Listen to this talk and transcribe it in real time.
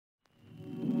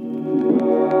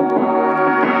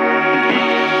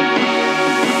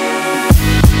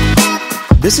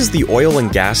This is the Oil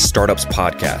and Gas Startups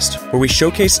Podcast, where we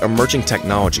showcase emerging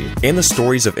technology and the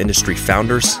stories of industry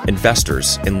founders,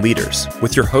 investors, and leaders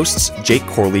with your hosts, Jake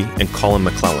Corley and Colin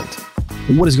McClelland.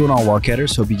 What is going on,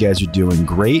 Wildcatters? Hope you guys are doing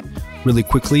great. Really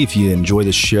quickly, if you enjoy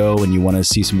the show and you want to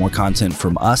see some more content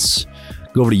from us,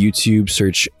 go over to YouTube,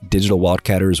 search Digital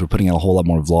Wildcatters. We're putting out a whole lot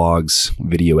more vlogs,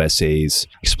 video essays,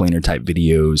 explainer type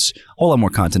videos, a whole lot more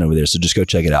content over there. So just go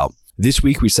check it out. This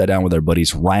week, we sat down with our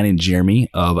buddies Ryan and Jeremy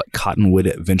of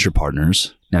Cottonwood Venture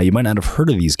Partners. Now, you might not have heard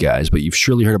of these guys, but you've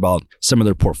surely heard about some of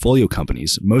their portfolio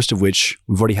companies, most of which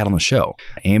we've already had on the show.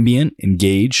 Ambient,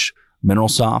 Engage,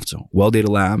 MineralSoft, Well Data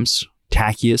Labs,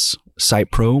 Tachyon,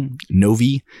 SitePro,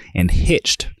 Novi, and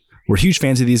Hitched. We're huge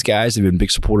fans of these guys. They've been big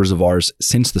supporters of ours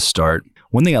since the start.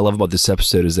 One thing I love about this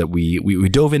episode is that we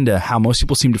dove into how most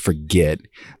people seem to forget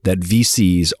that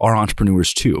VCs are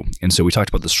entrepreneurs too. And so we talked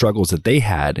about the struggles that they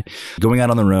had going out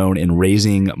on their own and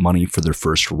raising money for their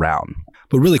first round.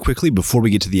 But really quickly, before we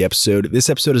get to the episode, this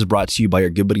episode is brought to you by our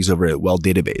good buddies over at Well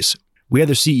Database. We had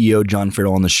their CEO, John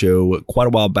Farrell, on the show quite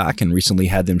a while back and recently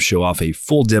had them show off a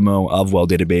full demo of Well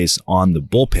Database on the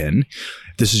Bullpen.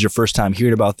 If this is your first time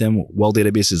hearing about them, Well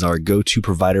Database is our go-to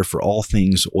provider for all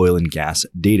things oil and gas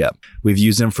data. We've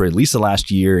used them for at least the last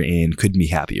year and couldn't be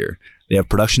happier. They have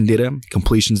production data,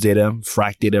 completions data,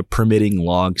 frac data, permitting,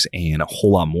 logs, and a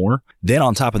whole lot more. Then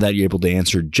on top of that, you're able to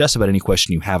answer just about any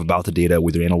question you have about the data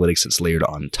with their analytics that's layered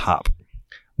on top.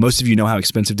 Most of you know how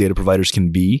expensive data providers can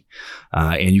be,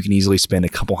 and you can easily spend a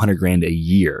couple $100,000 a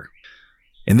year.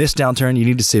 In this downturn, you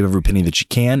need to save every penny that you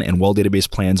can, and Well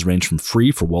Database plans range from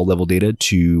free for well-level data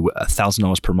to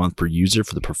 $1,000 per month per user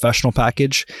for the professional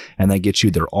package, and that gets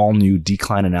you their all-new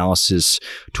decline analysis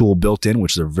tool built in,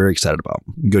 which they're very excited about.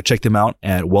 Go check them out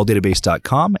at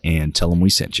welldatabase.com and tell them we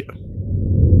sent you.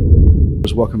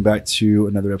 Welcome back to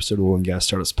another episode of Oil and Gas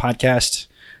Startups Podcast.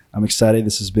 I'm excited.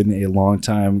 This has been a long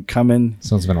time coming. This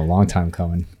one's been a long time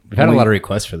coming. We've had a lot of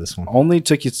requests for this one. Only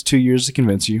took you 2 years to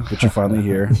convince you, but you're finally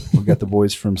here. We've got the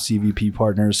boys from CVP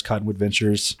Partners, Cottonwood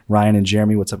Ventures, Ryan and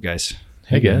Jeremy. What's up, guys?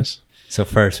 Hey, guys. So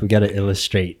first, we got to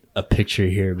illustrate a picture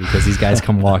here because these guys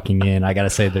come walking in. I got to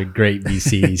say they're great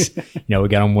VCs. We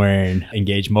got them wearing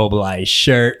Engage Mobilize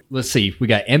shirt. Let's see. We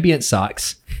got Ambient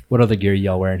socks. What other gear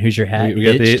y'all wearing? Who's your hat? We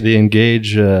got the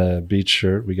Engage beach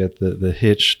shirt. We got the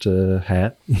Hitched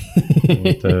hat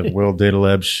with the Well Data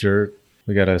Labs shirt.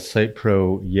 We got a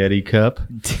SitePro Yeti cup.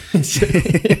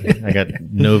 I got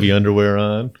Novi underwear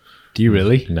on. Do you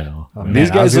really? No. Oh, these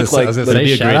guys look like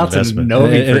shout out to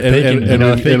Novi for thinking.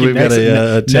 And we've got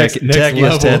a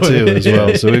Tachyon tattoo as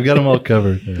well. So we've got them all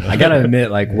covered. I gotta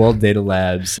admit, like Well Data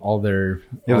Labs, all their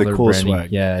cool branding.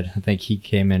 swag. Yeah, I think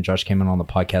Josh came in on the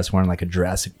podcast wearing like a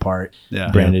Jurassic Park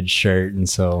branded shirt, and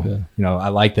so I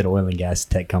like that oil and gas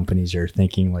tech companies are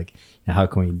thinking like, how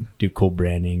can we do cool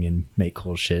branding and make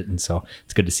cool shit? And so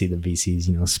it's good to see the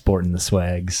VCs, sporting the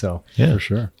swag. So yeah, for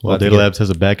sure. Well, Data Labs has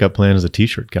a backup plan as a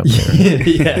t-shirt company.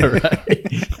 Yeah,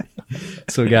 right.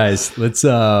 So guys, let's,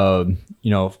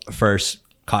 first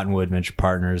Cottonwood Venture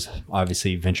Partners,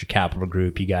 obviously venture capital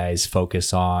group you guys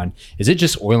focus on. Is it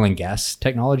just oil and gas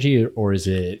technology or is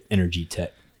it energy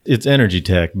tech? It's energy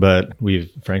tech, but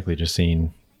we've frankly just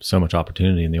seen so much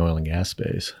opportunity in the oil and gas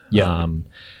space. Yeah.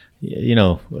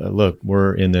 Look,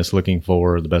 we're in this looking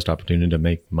for the best opportunity to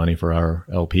make money for our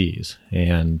LPs.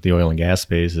 And the oil and gas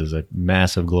space is a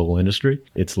massive global industry.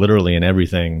 It's literally in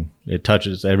everything. It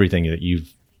touches everything that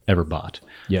you've ever bought.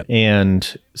 Yeah.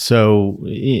 And so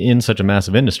in such a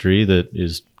massive industry that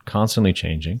is constantly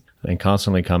changing and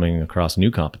constantly coming across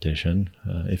new competition,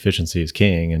 efficiency is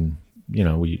king. And,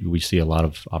 we see a lot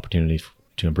of opportunity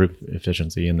to improve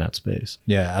efficiency in that space.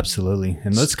 Yeah, absolutely.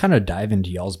 And let's kind of dive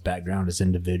into y'all's background as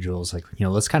individuals. Like,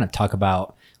 let's kind of talk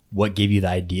about what gave you the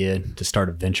idea to start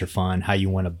a venture fund, how you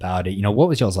went about it. What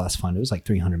was y'all's last fund? It was like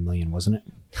 300 million, wasn't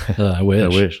it? I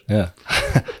wish. Yeah.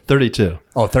 32.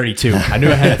 Oh, 32. I knew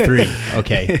I had a 3.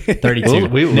 Okay. 32.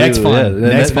 Well, next fund.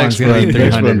 Next fund's going to be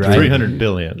 300, right? 300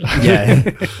 billion. Yeah.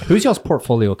 Who's y'all's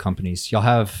portfolio companies? Y'all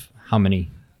have how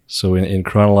many? So in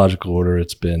chronological order,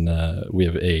 it's been, we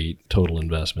have 8 total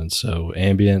investments. So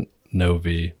Ambient,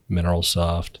 Novi,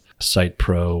 MineralSoft,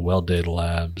 SitePro, Well Data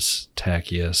Labs,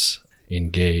 Tachyon,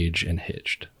 Engage, and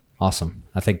Hitched. Awesome.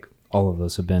 I think all of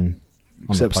those have been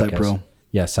on Except the podcast. SitePro.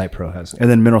 Yeah, SitePro has. And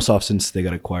then MineralSoft since they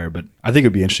got acquired. But I think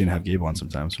it'd be interesting to have Gabe on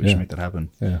sometimes. So we should make that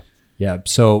happen. Yeah. Yeah.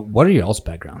 So what are y'all's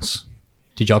backgrounds?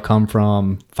 Did y'all come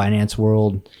from finance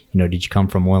world? Did you come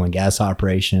from oil and gas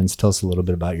operations? Tell us a little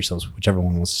bit about yourselves, whichever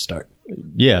one wants to start.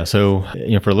 Yeah. So,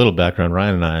 for a little background,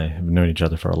 Ryan and I have known each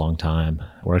other for a long time.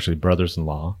 We're actually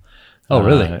brothers-in-law. Oh,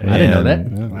 really? I didn't know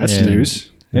that. That's news.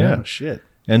 Yeah. Oh, shit.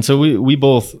 And so we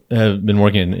both have been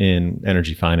working in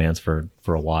energy finance for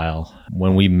a while.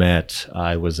 When we met,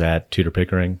 I was at Tudor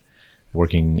Pickering,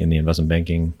 working in the investment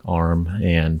banking arm,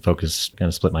 and kind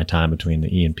of split my time between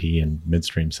the E&P and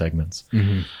midstream segments.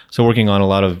 Mm-hmm. So working on a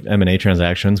lot of M&A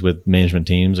transactions with management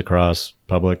teams across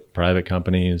public, private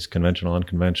companies, conventional,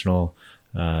 unconventional,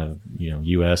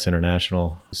 U.S.,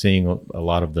 international, seeing a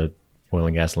lot of the oil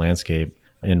and gas landscape.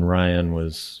 And Ryan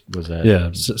was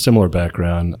that? Similar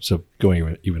background. So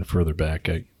going even further back,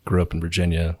 I grew up in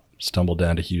Virginia, stumbled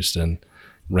down to Houston.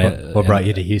 What brought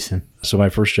you to Houston? So my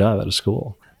first job out of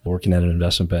school, working at an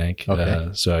investment bank. Okay.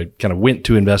 So I kind of went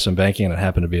to investment banking, and it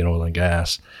happened to be in oil and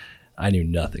gas. I knew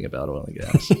nothing about oil and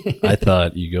gas. I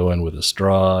thought you go in with a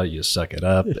straw, you suck it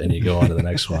up, and you go on to the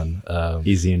next one.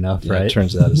 Easy enough, right? It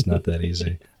turns out it's not that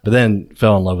easy. But then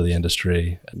fell in love with the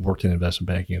industry, worked in investment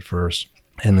banking at first,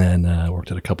 and then worked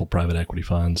at a couple private equity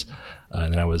funds.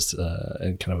 And then I was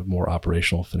in kind of a more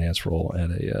operational finance role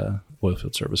at a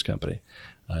oilfield service company.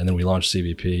 And then we launched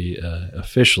CVP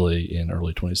officially in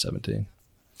early 2017.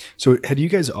 So had you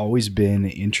guys always been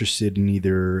interested in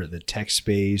either the tech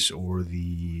space or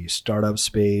the startup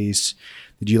space?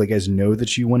 Did you guys know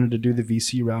that you wanted to do the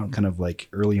VC route kind of like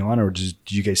early on, or did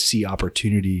you guys see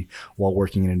opportunity while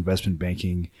working in investment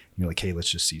banking? You're like, hey,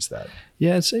 let's just seize that.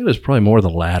 Yeah, I'd say it was probably more the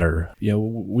latter.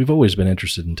 We've always been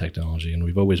interested in technology, and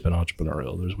we've always been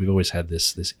entrepreneurial. We've always had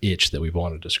this itch that we've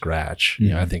wanted to scratch.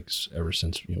 Mm-hmm. I think ever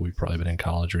since we've probably been in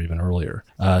college or even earlier.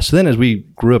 So then as we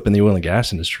grew up in the oil and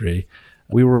gas industry,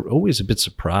 we were always a bit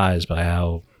surprised by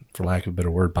how, for lack of a better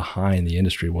word, behind the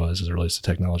industry was as it relates to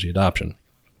technology adoption.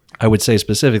 I would say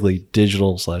specifically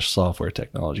digital/software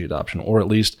technology adoption, or at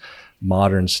least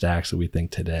modern stacks that we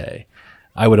think today.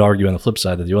 I would argue on the flip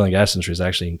side that the oil and gas industry is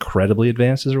actually incredibly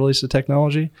advanced as it relates to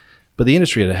technology, but the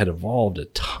industry had evolved a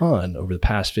ton over the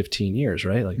past 15 years,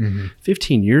 right?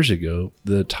 15 years ago,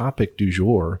 the topic du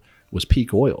jour was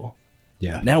peak oil.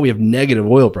 Yeah. Now we have negative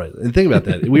oil prices. And think about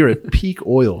that. We were at peak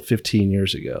oil 15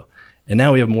 years ago. And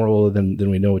now we have more oil than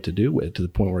we know what to do with, to the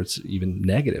point where it's even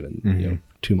negative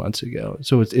 2 months ago.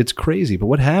 So it's crazy. But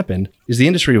what happened is the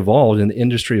industry evolved, and the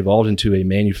industry evolved into a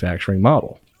manufacturing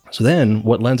model. So then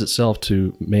what lends itself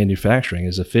to manufacturing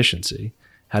is efficiency.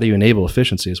 How do you enable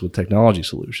efficiency is with technology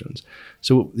solutions.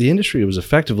 So the industry was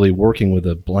effectively working with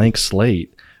a blank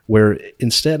slate, where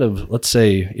instead of, let's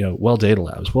say, Well Data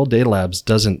Labs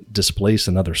doesn't displace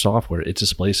another software. It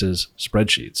displaces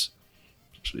spreadsheets,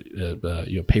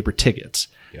 paper tickets.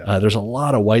 Yeah. There's a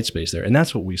lot of white space there. And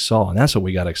that's what we saw. And that's what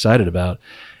we got excited about.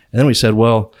 And then we said,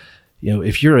 well,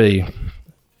 if you're a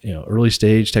early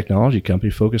stage technology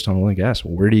company focused on oil and gas,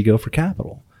 where do you go for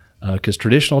capital? Because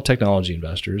traditional technology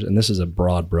investors, and this is a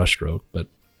broad brushstroke, but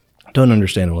don't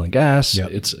understand oil and gas.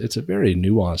 Yep. It's a very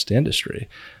nuanced industry.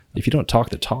 If you don't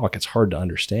talk the talk, it's hard to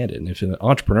understand it. And if an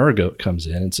entrepreneur comes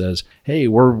in and says, hey,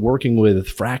 we're working with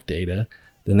frac data,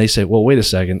 then they say, well, wait a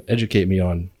second, educate me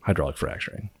on hydraulic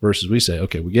fracturing. Versus we say,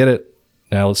 okay, we get it.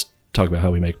 Now let's talk about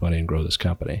how we make money and grow this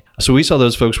company. So we saw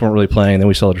those folks weren't really playing. Then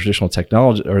we saw the traditional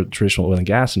technology or traditional oil and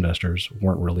gas investors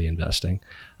weren't really investing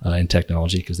in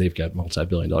technology because they've got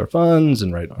multi-billion-dollar funds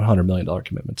and $100 million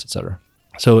commitments, et cetera.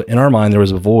 So in our mind, there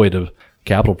was a void of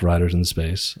capital providers in the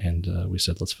space, and we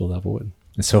said, let's fill that void.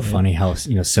 It's so funny how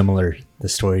similar the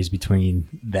stories between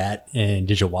that and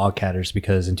Digital Wildcatters,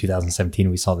 because in 2017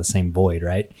 we saw the same void,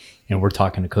 right? And we're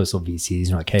talking to coastal VCs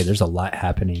and we're like, hey, there's a lot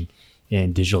happening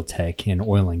in digital tech and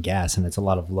oil and gas, and it's a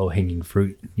lot of low-hanging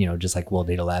fruit, just like Well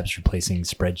Data Labs replacing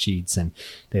spreadsheets. And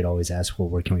they'd always ask, well,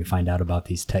 where can we find out about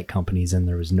these tech companies? And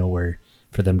there was nowhere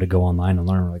for them to go online and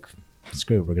learn. We're like,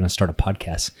 screw it, we're going to start a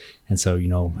podcast. And so,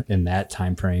 in that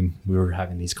time frame, we were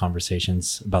having these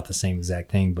conversations about the same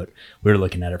exact thing, but we were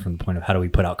looking at it from the point of how do we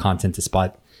put out content to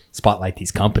spotlight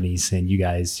these companies, and you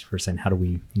guys were saying, how do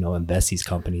we invest these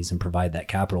companies and provide that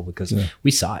capital? Because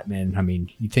we saw it, man. I mean,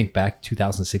 you think back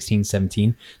 2016,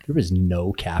 17, there was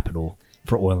no capital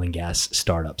for oil and gas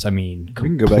startups. I mean, we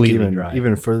can go back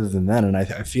even further than that. And I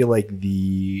feel like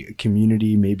the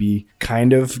community may be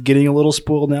kind of getting a little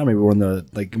spoiled now. Maybe we're in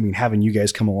the, having you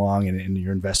guys come along and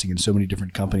you're investing in so many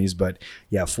different companies, but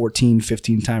 14,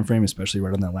 15 timeframe, especially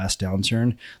right on that last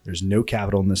downturn, there's no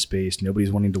capital in this space.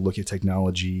 Nobody's wanting to look at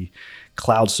technology.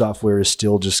 Cloud software is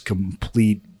still just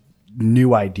complete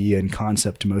new idea and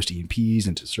concept to most E&Ps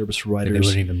and to service providers. They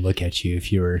wouldn't even look at you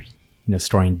if you were,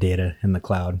 storing data in the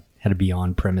cloud. Had to be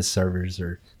on-premise servers,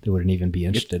 or they wouldn't even be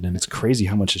interested in it. It's crazy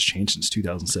how much has changed since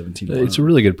 2017. It's a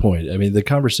really good point. I mean, the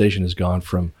conversation has gone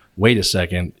from wait a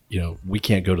second, we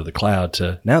can't go to the cloud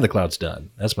to now the cloud's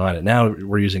done. That's behind it. Now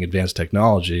we're using advanced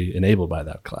technology enabled by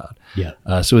that cloud.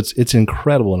 Yeah. So it's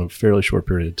incredible in a fairly short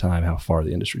period of time how far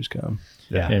the industry's come.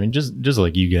 Yeah. I mean, just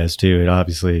like you guys too, it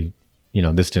obviously,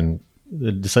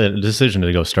 the decision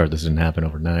to go start this didn't happen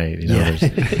overnight. There's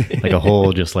like a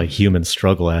whole just like human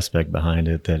struggle aspect behind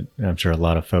it that I'm sure a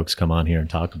lot of folks come on here and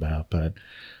talk about. But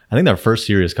I think our first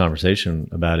serious conversation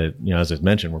about it, as I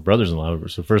mentioned, we're brothers-in-law.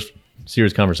 So first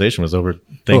serious conversation was over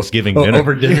Thanksgiving dinner.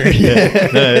 Over dinner. Yeah.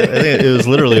 No, I think it was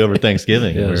literally over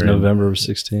Thanksgiving. Yeah, it was November of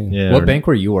 16. Yeah. What bank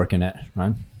were you working at,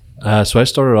 Ryan? So I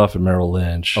started off at Merrill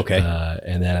Lynch. Okay.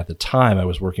 And then at the time I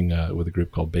was working with a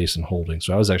group called Basin Holdings.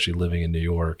 So I was actually living in New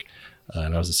York.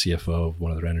 And I was the CFO of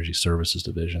one of their energy services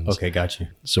divisions. Okay, got you.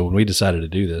 So when we decided to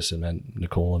do this, it meant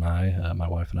Nicole and I, my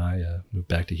wife and I, moved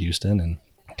back to Houston and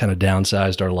kind of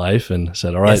downsized our life and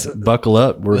said, all right, buckle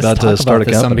up. We're about to start a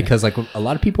company. Because like a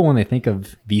lot of people, when they think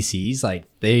of VCs, like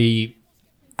I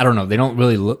don't know, they don't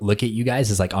really look at you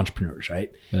guys as like entrepreneurs,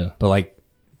 right? Yeah. But like,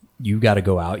 you got to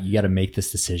go out. You got to make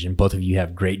this decision. Both of you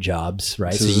have great jobs,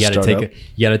 right? So you got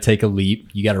to take a leap.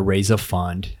 You got to raise a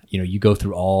fund. You go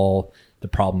through all the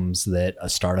problems that a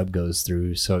startup goes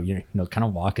through. So, kind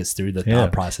of walk us through the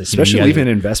thought process. Especially even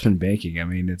investment banking. I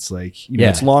mean, it's like,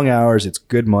 it's long hours, it's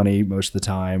good money most of the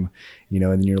time, and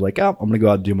then you're like, oh, I'm going to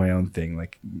go out and do my own thing.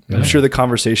 Like, I'm sure the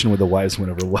conversation with the wives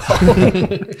went over well.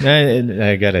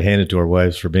 I got to hand it to our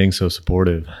wives for being so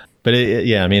supportive. But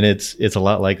it's a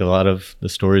lot like a lot of the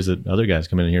stories that other guys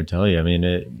come in here and tell you. I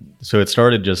mean, so it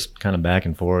started just kind of back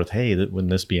and forth. Hey, wouldn't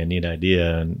this be a neat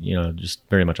idea? And, just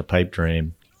very much a pipe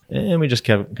dream. And we just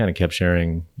kept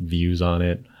sharing views on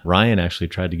it. Ryan actually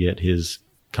tried to get his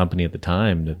company at the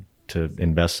time to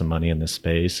invest some money in this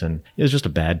space. And it was just a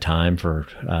bad time for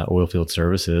oilfield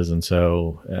services. And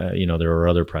so, there were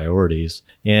other priorities.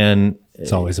 And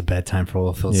it's always a bad time for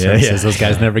oilfield services. Yeah. Those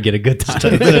guys never get a good time.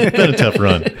 It's been a tough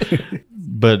run.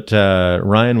 But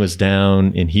Ryan was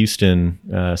down in Houston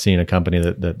seeing a company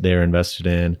that they're invested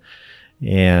in.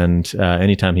 And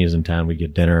anytime he was in town, we'd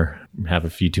get dinner, have a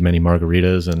few too many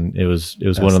margaritas, and it was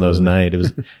one of those nights.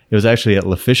 It was actually at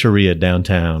La Fisheria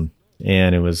downtown,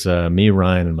 and it was me,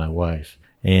 Ryan, and my wife.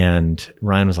 And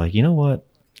Ryan was like, you know what?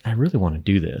 I really want to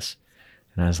do this.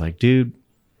 And I was like, dude,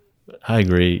 I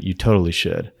agree. You totally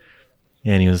should.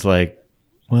 And he was like,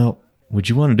 well, would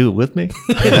you want to do it with me?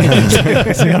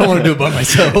 I don't want to do it by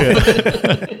myself.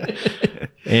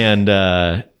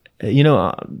 And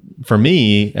for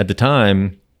me at the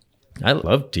time, I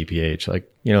loved TPH. Like,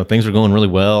 things were going really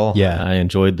well. Yeah. I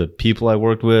enjoyed the people I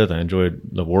worked with. I enjoyed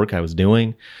the work I was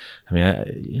doing. I mean,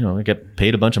 I got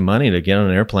paid a bunch of money to get on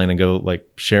an airplane and go like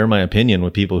share my opinion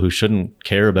with people who shouldn't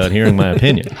care about hearing my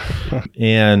opinion.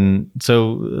 And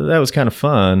so that was kind of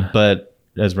fun. But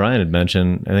as Ryan had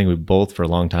mentioned, I think we both for a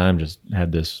long time just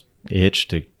had this itch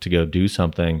to go do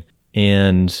something.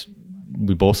 And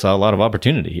we both saw a lot of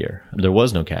opportunity here. There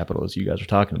was no capital, as you guys were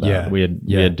talking about. Yeah. We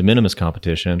had de minimis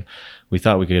competition. We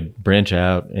thought we could branch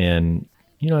out and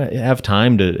have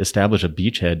time to establish a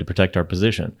beachhead to protect our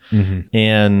position. Mm-hmm.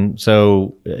 And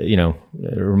so, a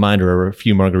reminder, we're a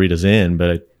few margaritas in,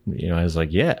 but I was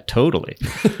like, yeah, totally.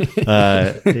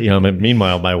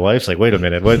 Meanwhile, my wife's like, wait a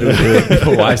minute, what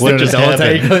just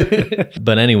happened?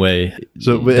 But anyway,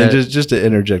 and just to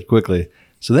interject quickly.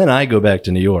 So then I go back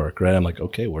to New York, right? I'm like,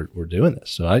 okay, we're doing this.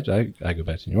 So I go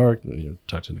back to New York,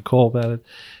 talk to Nicole about it.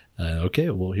 Okay,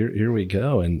 well here we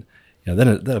go. And then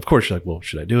of course you're like, well,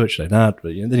 should I do it? Should I not?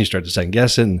 But then you start to second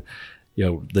guess. And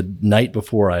the night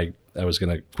before I was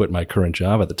going to quit my current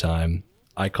job at the time,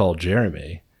 I called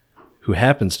Jeremy, who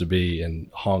happens to be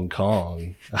in Hong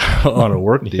Kong on a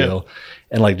work deal,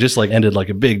 and ended like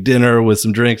a big dinner with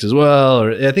some drinks as well.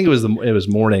 Or I think it was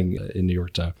morning in New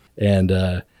York time,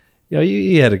 and.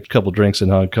 He had a couple drinks in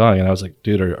Hong Kong, and I was like,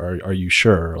 dude, are you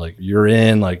sure? Like, you're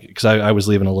in? Like, because I was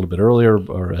leaving a little bit earlier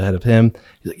or ahead of him.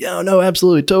 He's like, yeah, no,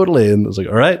 absolutely, totally. And I was like,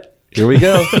 all right, here we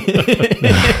go.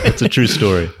 It's a true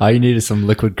story. All you need is some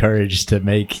liquid courage to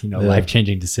make,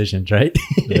 life-changing decisions, right?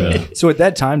 Yeah. So at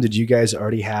that time, did you guys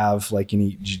already have like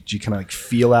did you kind of like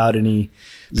feel out any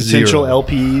potential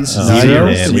LPs? Zero.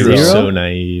 We were so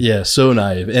naive. Yeah, so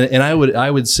naive. And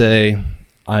I would say,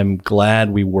 I'm glad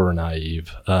we were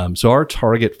naive. So our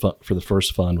target for the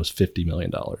first fund was $50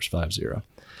 million, 50.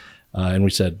 And we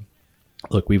said,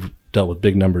 look, we've dealt with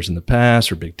big numbers in the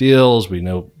past or big deals. We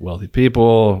know wealthy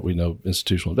people. We know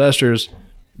institutional investors.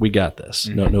 We got this.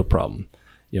 Mm-hmm. No problem.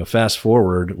 Fast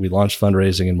forward, we launched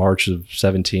fundraising in March of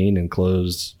 17 and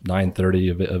closed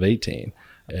 9/30 of 18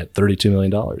 at $32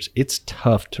 million. It's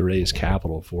tough to raise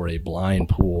capital for a blind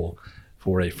pool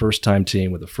for a first-time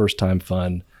team with a first-time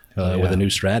fund. with a new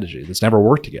strategy that's never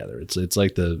worked together. It's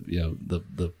like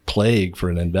the plague for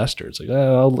an investor. It's like,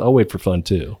 I'll wait for fund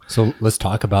 2. So let's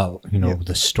talk about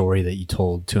the story that you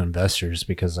told to investors,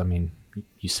 because I mean,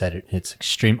 you said it's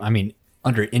extreme. I mean,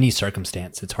 under any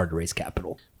circumstance, it's hard to raise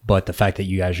capital. But the fact that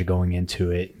you guys are going into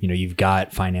it, you've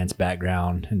got finance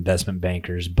background, investment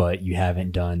bankers, but you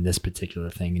haven't done this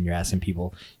particular thing, and you're asking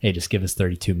people, hey, just give us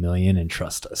 $32 million and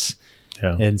trust us.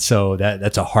 Yeah. And so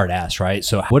that's a hard ask, right?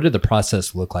 So what did the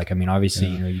process look like? I mean, obviously,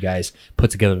 you guys put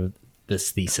together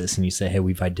this thesis and you say, hey,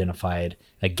 we've identified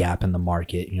a gap in the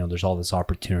market. There's all this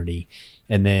opportunity.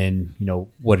 And then,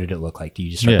 what did it look like? Do you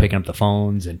just start picking up the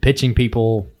phones and pitching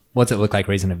people? What's it look like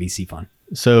raising a VC fund?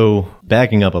 So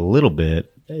backing up a little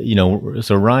bit,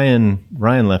 so Ryan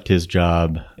left his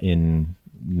job in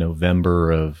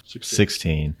November of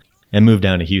 16 and moved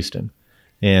down to Houston.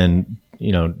 And,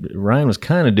 Ryan was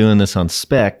kind of doing this on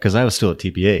spec because I was still at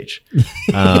TPH.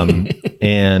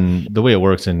 And the way it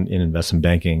works in investment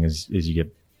banking is you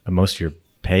get most of your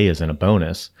pay is in a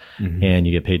bonus, and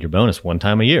you get paid your bonus one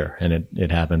time a year. And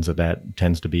it happens that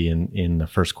tends to be in the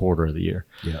first quarter of the year.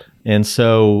 Yep. And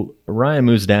so Ryan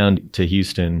moves down to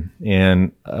Houston,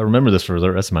 and I remember this for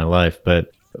the rest of my life,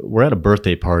 but we're at a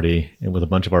birthday party with a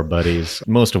bunch of our buddies,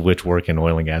 most of which work in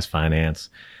oil and gas finance.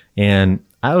 And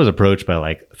I was approached by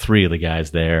like 3 of the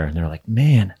guys there, and they're like,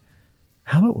 man,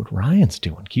 how about what Ryan's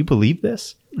doing? Can you believe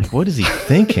this? Like, what is he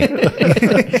thinking?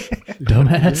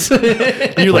 Dumbass.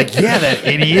 And you're like, yeah, that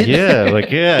idiot.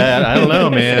 Yeah, I don't know,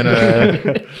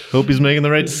 man. Hope he's making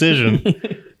the right decision.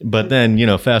 But then,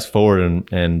 fast forward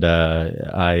and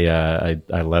I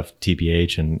left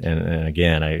TPH and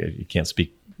again, I can't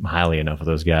speak highly enough of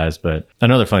those guys. But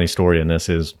another funny story in this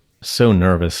is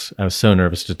I was so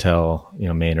nervous to tell,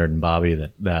 Maynard and Bobby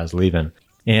that I was leaving.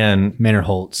 And Maynard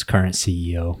Holtz, current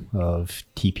CEO of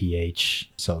TPH.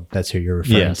 So that's who you're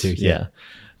referring to.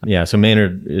 Yeah. So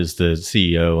Maynard is the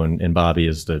CEO and Bobby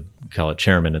is the, call it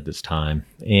chairman at this time.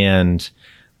 And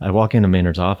I walk into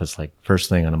Maynard's office like first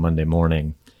thing on a Monday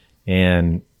morning,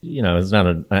 and it's not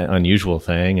an unusual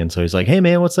thing. And so he's like, hey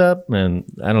man, what's up? And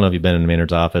I don't know if you've been in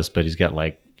Maynard's office, but he's got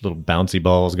like little bouncy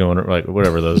balls going, like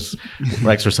whatever those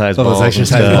exercise balls. Those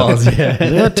exercise balls,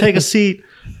 yeah. Take a seat.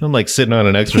 I'm like sitting on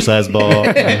an exercise ball,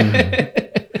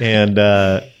 and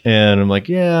I'm like,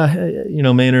 yeah,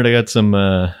 Maynard, I got some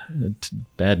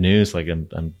bad news. Like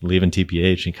I'm leaving TPH.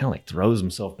 And he kind of like throws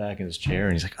himself back in his chair,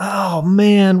 and he's like, oh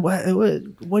man, what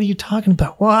are you talking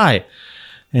about? Why?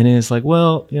 And it's like,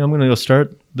 well, I'm going to go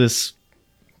start this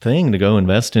thing to go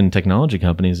invest in technology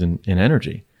companies in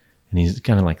energy. And he's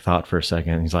kind of like thought for a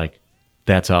second. And he's like,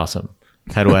 that's awesome.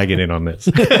 How do I get in on this?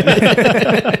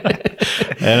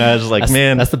 And I was like,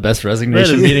 man, that's the best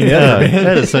resignation meeting ever.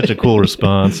 That is such a cool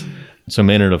response. So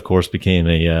Maynard, of course, became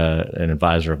an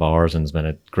advisor of ours and has been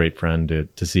a great friend to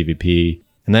CVP.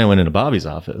 And then I went into Bobby's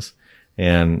office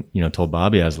and, told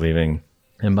Bobby I was leaving.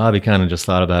 And Bobby kind of just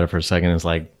thought about it for a second and was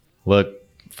like, look,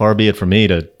 far be it from me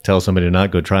to tell somebody to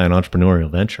not go try an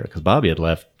entrepreneurial venture. Because Bobby had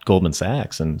left Goldman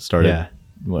Sachs and started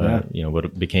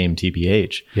what became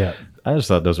TPH. Yeah. I just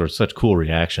thought those were such cool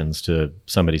reactions to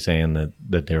somebody saying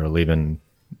that they were leaving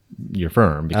your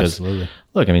firm. Because absolutely.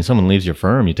 Look, I mean, someone leaves your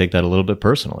firm, you take that a little bit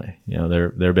personally.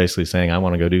 They're basically saying, I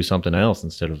want to go do something else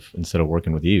instead of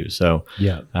working with you. So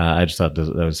I just thought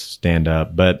those stand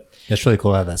up. But that's really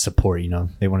cool to have that support.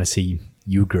 They want to see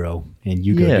you grow and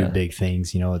you go do big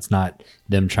things. It's not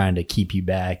them trying to keep you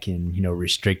back and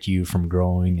restrict you from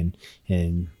growing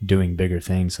and doing bigger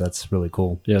things. So that's really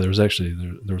cool. Yeah, there was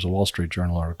a Wall Street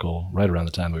Journal article right around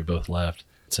the time that we both left.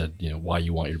 It said, why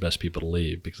you want your best people to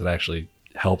leave, because it actually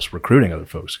helps recruiting other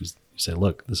folks, because you say,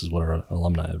 look, this is what our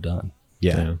alumni have done.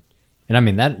 Yeah. And I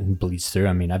mean, that bleeds through.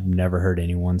 I mean, I've never heard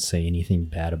anyone say anything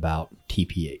bad about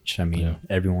TPH. I mean,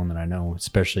 everyone that I know,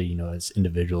 especially, as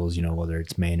individuals, whether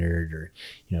it's Maynard or,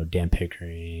 Dan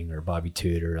Pickering or Bobby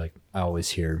Tudor, like I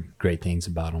always hear great things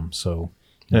about them. So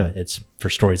it's for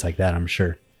stories like that, I'm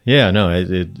sure. Yeah, no,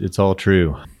 it's all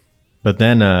true. But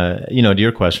then, to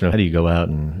your question of how do you go out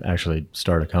and actually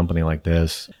start a company like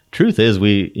this? Truth is,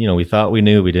 we thought we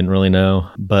knew, we didn't really know,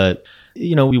 but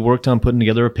we worked on putting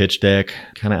together a pitch deck,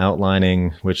 kind of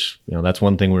outlining, which, that's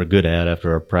one thing we're good at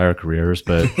after our prior careers.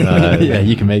 But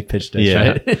you can make pitch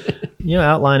decks, right?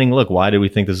 Outlining, look, why do we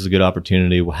think this is a good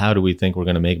opportunity? How do we think we're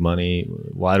going to make money?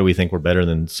 Why do we think we're better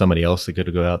than somebody else that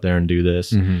could go out there and do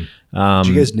this? Mm-hmm. Did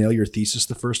you guys nail your thesis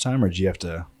the first time, or did you have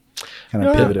to kind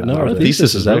of pivot it? No, our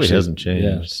thesis really hasn't changed.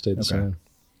 Yeah, stayed the same.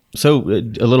 So a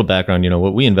little background,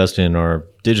 what we invest in are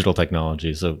digital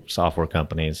technologies, so software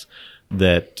companies.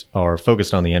 that are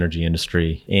focused on the energy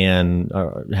industry and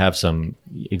have some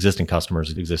existing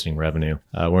customers, existing revenue.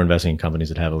 We're investing in companies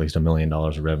that have at least $1 million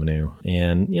of revenue.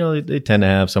 And, they tend to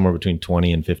have somewhere between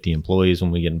 20 and 50 employees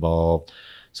when we get involved,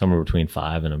 somewhere between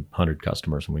 5 and 100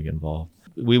 customers when we get involved.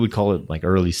 We would call it like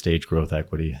early stage growth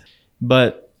equity.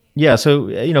 But yeah, so,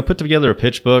 put together a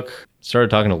pitch book, started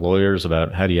talking to lawyers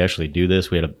about how do you actually do this.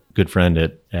 We had a good friend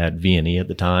at V&E at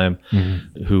the time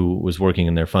who was working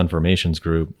in their fund formations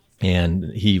group. And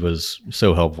he was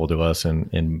so helpful to us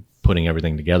in putting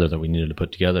everything together that we needed to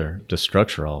put together to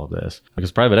structure all of this.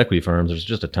 Because private equity firms, there's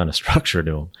just a ton of structure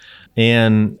to them.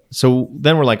 And so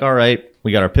then we're like, all right,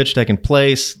 we got our pitch deck in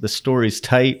place. The story's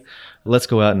tight. Let's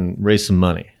go out and raise some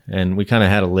money. And we kind of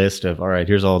had a list of, all right,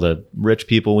 here's all the rich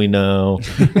people we know.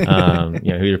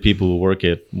 Here are people who work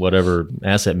at whatever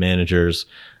asset managers.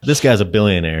 This guy's a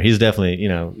billionaire. He's definitely,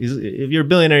 if you're a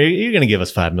billionaire, you're going to give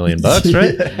us $5 million,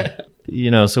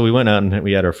 right? So we went out and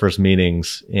we had our first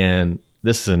meetings. And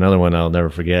this is another one I'll never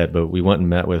forget. But we went and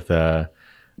met with a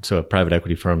private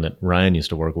equity firm that Ryan used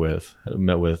to work with. I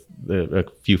met with a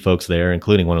few folks there,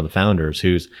 including one of the founders,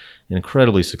 who's an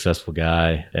incredibly successful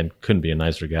guy and couldn't be a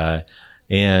nicer guy.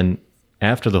 And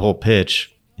after the whole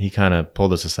pitch, he kind of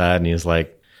pulled us aside and he was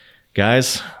like,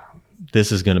 guys,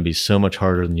 this is going to be so much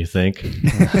harder than you think.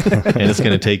 And it's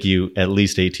going to take you at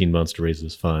least 18 months to raise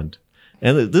this fund.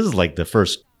 And this is like the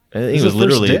first, I think it was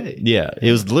literally,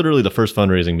 it was literally the first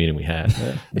fundraising meeting we had.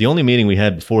 Yeah. The only meeting we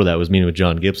had before that was meeting with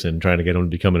John Gibson, trying to get him to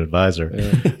become an advisor.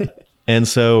 Yeah. And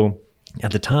so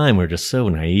at the time, we were just so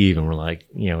naive and we're like,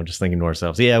 just thinking to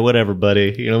ourselves, yeah, whatever,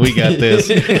 buddy, we got this.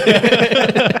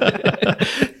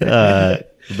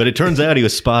 But it turns out he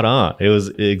was spot on. It was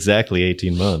exactly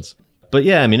 18 months. But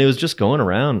yeah, it was just going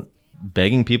around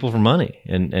begging people for money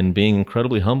and being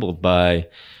incredibly humbled by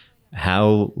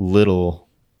how little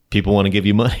people want to give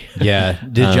you money. Yeah.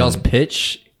 Did y'all's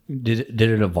pitch, did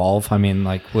it evolve?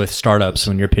 Like with startups,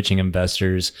 when you're pitching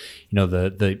investors,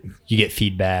 you get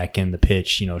feedback and the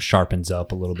pitch, sharpens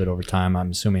up a little bit over time.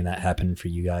 I'm assuming that happened for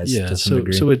you guys to some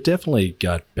degree. So it definitely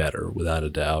got better without a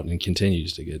doubt and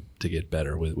continues to get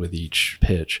better with each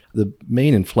pitch. The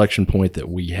main inflection point that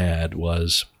we had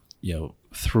was,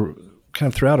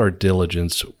 throughout our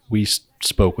diligence, we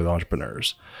spoke with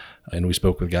entrepreneurs. And we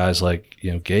spoke with guys like,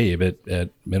 Gabe at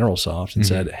MineralSoft and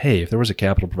said, hey, if there was a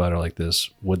capital provider like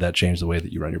this, would that change the way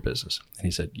that you run your business? And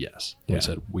he said, yes. Yeah. We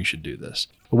said, we should do this.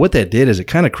 But what that did is it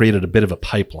kind of created a bit of a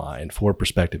pipeline for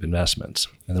prospective investments.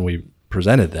 And then we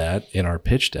presented that in our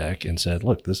pitch deck and said,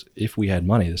 look, if we had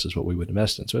money, this is what we would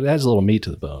invest in. So it adds a little meat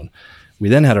to the bone. We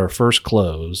then had our first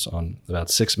close on about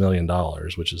 $6 million,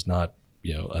 which is not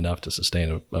enough to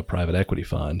sustain a private equity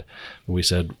fund. But we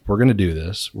said, we're going to do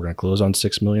this. We're going to close on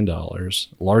 $6 million,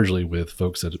 largely with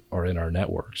folks that are in our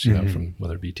networks, from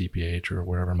whether it be TPH or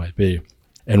wherever it might be.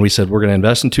 And we said, we're going to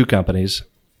invest in 2 companies.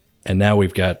 And now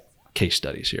we've got case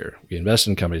studies here. We invest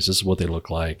in companies. This is what they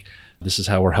look like. This is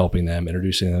how we're helping them,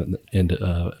 introducing them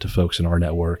into to folks in our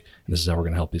network. And this is how we're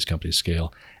going to help these companies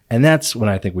scale. And that's when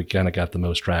I think we kind of got the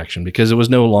most traction, because it was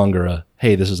no longer a,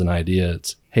 hey, this is an idea.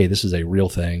 It's, hey, this is a real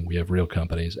thing. We have real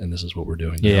companies, and this is what we're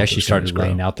doing. Yeah, you actually started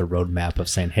laying out the roadmap of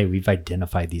saying, hey, we've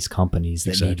identified these companies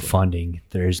that need funding.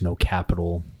 There is no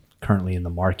capital currently in the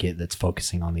market that's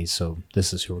focusing on these. So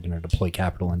this is who we're going to deploy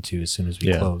capital into as soon as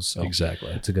we close. So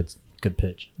exactly. It's a good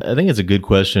pitch. I think it's a good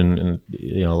question. And,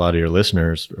 a lot of your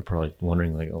listeners are probably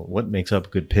wondering, like, what makes up a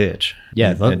good pitch?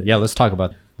 Yeah. Let's talk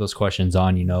about those questions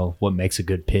on, what makes a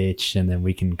good pitch, and then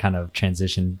we can kind of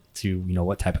transition to,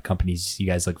 what type of companies you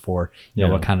guys look for,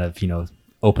 what kind of,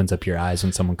 opens up your eyes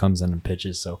when someone comes in and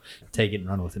pitches. So take it and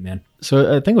run with it, man.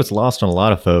 So I think what's lost on a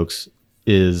lot of folks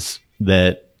is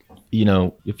that,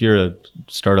 if you're a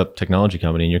startup technology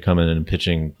company and you're coming in and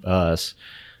pitching us,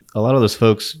 a lot of those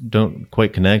folks don't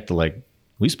quite connect to, like,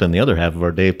 we spend the other half of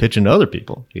our day pitching to other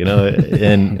people,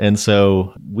 and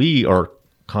so we are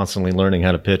constantly learning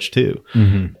how to pitch too.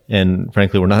 Mm-hmm. And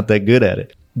frankly, we're not that good at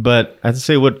it. But I'd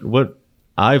say what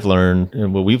I've learned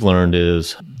and what we've learned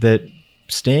is that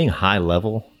staying high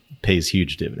level pays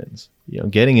huge dividends.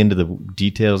 Getting into the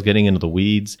details, getting into the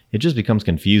weeds, it just becomes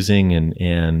confusing.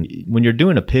 And when you're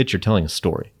doing a pitch, you're telling a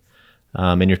story,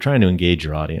 and you're trying to engage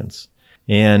your audience.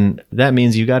 And that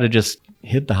means you got to just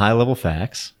hit the high level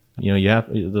facts.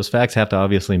 Those facts have to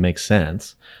obviously make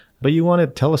sense. But you want to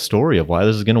tell a story of why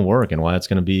this is going to work and why it's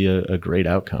going to be a great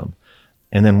outcome.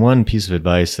 And then one piece of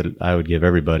advice that I would give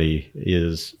everybody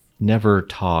is never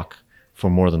talk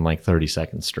for more than like 30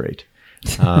 seconds straight.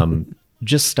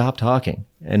 Just stop talking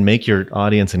and make your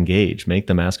audience engage, make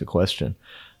them ask a question.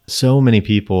 So many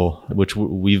people, which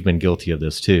we've been guilty of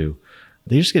this too,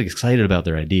 they just get excited about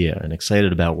their idea and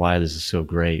excited about why this is so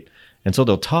great. And so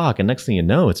they'll talk, and next thing you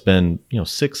know, it's been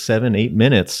 6, 7, 8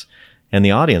 minutes, and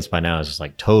the audience by now is just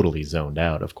like totally zoned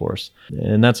out, of course.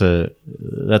 And that's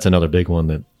another big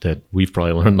one that we've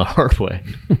probably learned the hard way.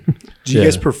 Do you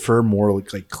guys prefer more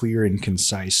like clear and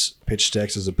concise pitch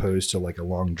decks as opposed to like a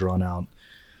long drawn out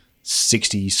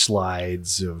 60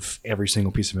 slides of every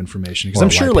single piece of information? Because I'm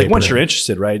sure like once you're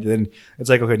interested, right, then it's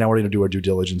like, okay, now we're going to do our due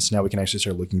diligence. Now we can actually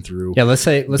start looking through let's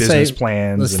say business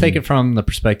plans. Let's take it from the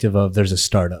perspective of there's a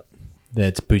startup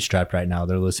that's bootstrapped right now.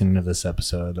 They're listening to this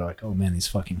episode. They're like, oh man, these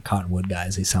fucking Cottonwood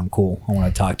guys, they sound cool. I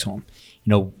want to talk to them.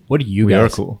 What do you guys? We are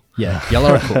cool. Yeah, y'all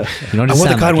are cool. I want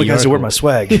the Cottonwood guys to wear my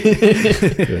swag.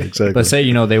 Exactly. But say,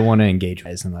 they want to engage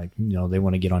guys and they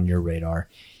want to get on your radar.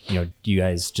 Do you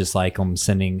guys just like them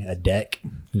sending a deck,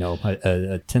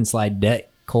 a 10 slide deck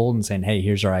cold and saying, hey,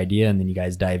 here's our idea. And then you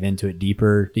guys dive into it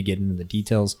deeper to get into the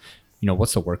details.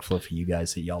 What's the workflow for you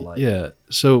guys that y'all like? Yeah.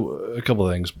 So a couple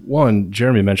of things. One,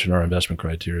 Jeremy mentioned our investment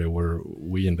criteria where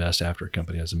we invest after a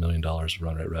company has $1 million of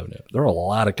run rate revenue. There are a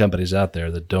lot of companies out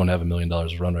there that don't have $1 million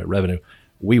of run rate revenue.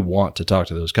 We want to talk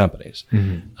to those companies.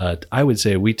 Mm-hmm. I would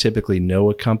say we typically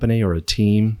know a company or a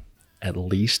team at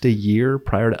least a year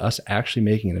prior to us actually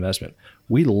making an investment.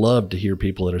 We love to hear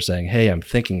people that are saying, hey, I'm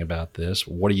thinking about this.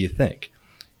 What do you think?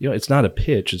 It's not a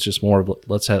pitch. It's just more of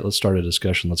let's start a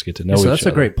discussion. Let's get to know each other. So that's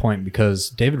a great point,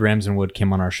 because David Ramsdenwood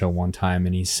came on our show one time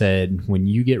and he said, when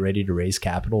you get ready to raise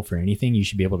capital for anything, you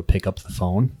should be able to pick up the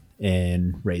phone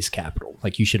and raise capital.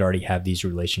 Like, you should already have these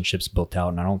relationships built out.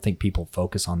 And I don't think people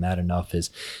focus on that enough,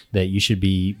 is that you should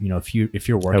be, if you're working on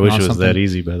something. I wish it was that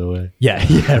easy, by the way.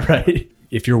 Yeah, right.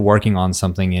 If you're working on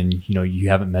something and you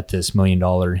haven't met this $1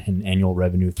 million in annual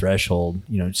revenue threshold,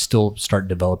 still start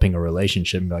developing a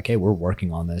relationship and be like, hey, we're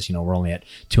working on this. We're only at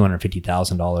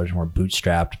 $250,000 and we're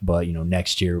bootstrapped, but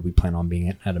next year we plan on being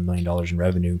at $1 million in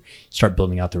revenue. Start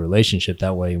building out the relationship.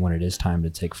 That way, when it is time to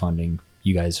take funding,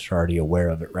 you guys are already aware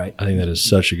of it, right? I think that is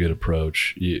such a good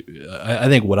approach. I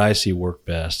think what I see work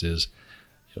best is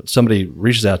somebody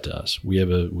reaches out to us. We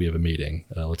have a meeting.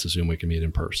 Let's assume we can meet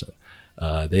in person.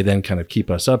 They then kind of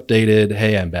keep us updated.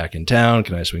 Hey, I'm back in town.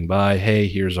 Can I swing by? Hey,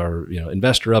 here's our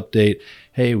investor update.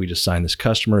 Hey, we just signed this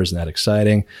customer. Isn't that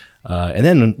exciting? And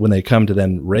then when they come to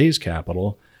then raise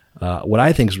capital, what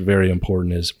I think is very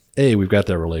important is, hey, we've got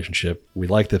that relationship. We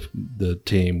like the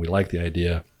team. We like the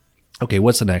idea. Okay,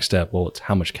 what's the next step? Well, it's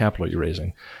how much capital you're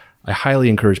raising. I highly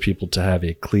encourage people to have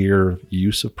a clear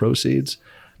use of proceeds.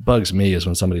 Bugs me is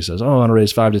when somebody says, oh, I want to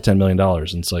raise $5 to $10 million.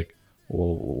 And it's like,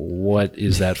 well, what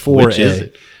is that for? Which is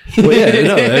it? Well,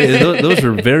 yeah, those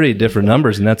are very different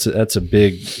numbers, and that's a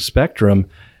big spectrum.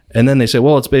 And then they say,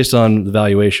 well, it's based on the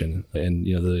valuation and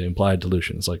the implied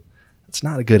dilution. It's like, it's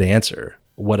not a good answer.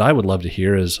 What I would love to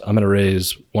hear is, I'm going to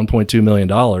raise $1.2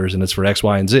 million, and it's for X,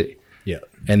 Y, and Z. Yeah,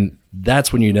 and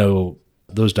that's when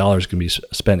those dollars can be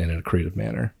spent in a creative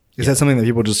manner. Is that something that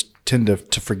people just tend to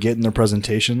forget in their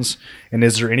presentations? And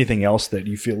is there anything else that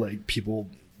you feel like people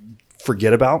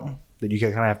forget about, that you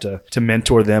kind of have to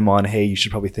mentor them on, hey, you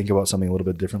should probably think about something a little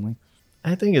bit differently?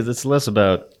 I think it's less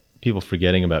about people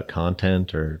forgetting about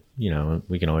content, or,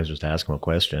 we can always just ask them a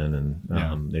question,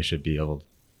 and they should be able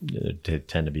to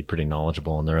tend to be pretty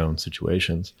knowledgeable in their own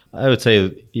situations. I would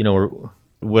say,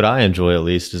 what I enjoy at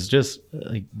least is just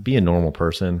like be a normal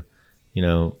person.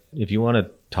 If you want to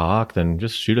talk, then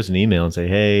just shoot us an email and say,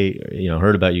 hey,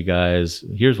 heard about you guys.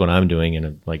 Here's what I'm doing in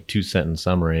a 2-sentence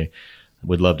summary.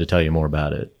 Would love to tell you more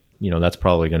about it. That's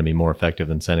probably going to be more effective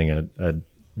than sending a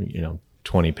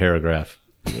 20-paragraph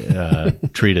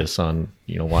treatise on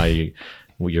why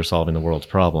you're solving the world's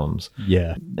problems.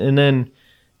 Yeah. And then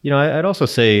I'd also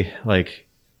say, like,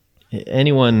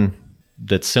 anyone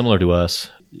that's similar to us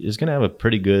is going to have a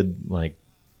pretty good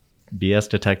BS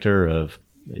detector of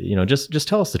just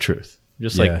tell us the truth.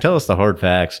 Just tell us the hard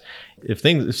facts. If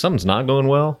something's not going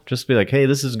well, just be like, hey,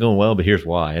 this isn't going well, but here's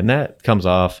why. And that comes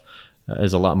off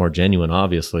as a lot more genuine,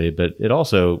 obviously, but it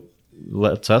also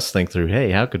lets us think through,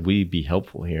 hey, how could we be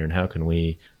helpful here, and how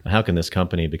can this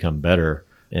company become better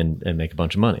and make a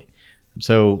bunch of money?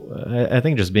 So I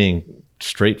think just being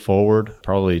straightforward,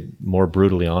 probably more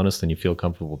brutally honest than you feel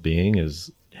comfortable being,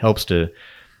 helps to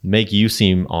make you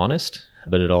seem honest,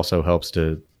 but it also helps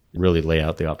to really lay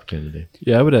out the opportunity.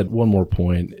 Yeah, I would add one more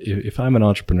point. If I'm an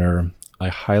entrepreneur, I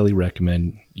highly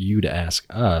recommend you to ask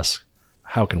us,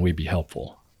 how can we be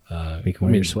helpful? We can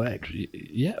wear your swag.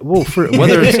 Yeah, well,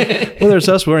 whether it's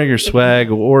us wearing your swag,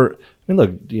 or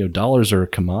look, dollars are a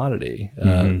commodity.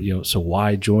 So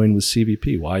why join with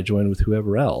CVP? Why join with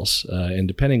whoever else? And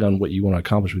depending on what you want to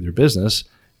accomplish with your business,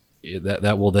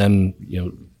 that will then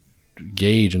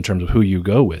gauge in terms of who you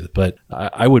go with. But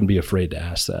I wouldn't be afraid to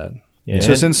ask that.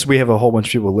 So since we have a whole bunch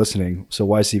of people listening, so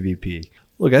why CVP?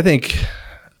 Look,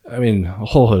 I mean, a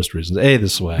whole host of reasons.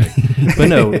 This way. But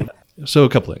no, so a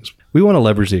couple things. We want to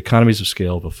leverage the economies of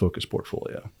scale of a focused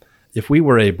portfolio. If we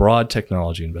were a broad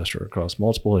technology investor across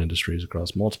multiple industries,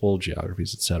 across multiple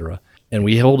geographies, et cetera, and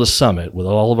we hold a summit with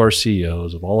all of our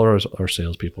CEOs, of all of our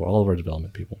salespeople, all of our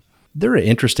development people, there are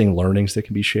interesting learnings that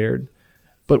can be shared.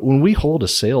 But when we hold a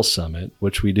sales summit,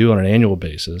 which we do on an annual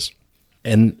basis,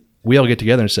 and we all get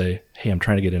together and say, hey, I'm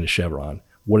trying to get into Chevron.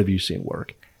 What have you seen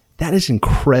work? That is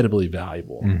incredibly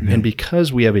valuable. Mm-hmm. And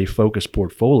because we have a focused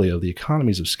portfolio, the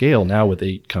economies of scale now with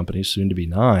 8 companies, soon to be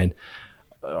 9,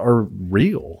 are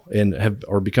real and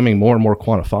are becoming more and more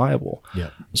quantifiable.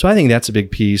 Yeah. So I think that's a big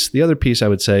piece. The other piece I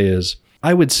would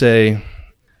say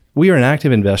we are an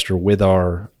active investor with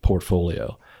our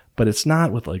portfolio, but it's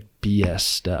not with like BS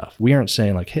stuff. We aren't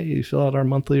saying like, hey, fill out our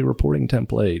monthly reporting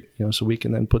template, so we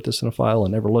can then put this in a file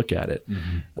and never look at it.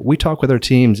 Mm-hmm. We talk with our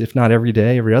teams, if not every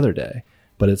day, every other day.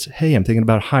 But it's, hey, I'm thinking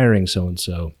about hiring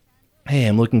so-and-so. Hey,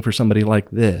 I'm looking for somebody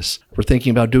like this. We're thinking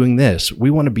about doing this.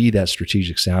 We want to be that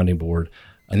strategic sounding board.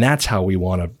 And that's how we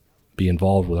want to be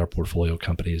involved with our portfolio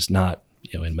companies, not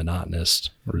in monotonous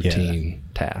routine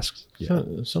tasks. Yeah.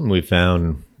 So, something we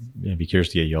found, I'd be curious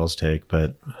to get y'all's take,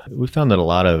 but we found that a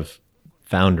lot of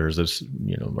founders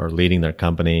are leading their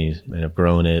company and have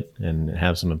grown it and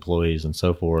have some employees and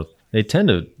so forth. They tend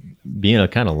to be in a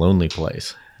kind of lonely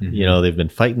place. Mm-hmm. They've been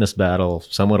fighting this battle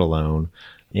somewhat alone,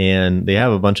 and they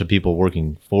have a bunch of people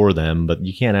working for them, but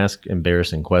you can't ask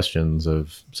embarrassing questions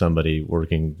of somebody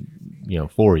working,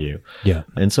 for you. Yeah.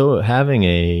 And so having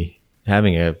a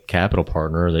capital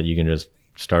partner that you can just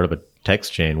start up a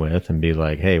text chain with and be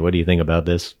like, hey, what do you think about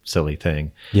this silly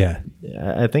thing? Yeah.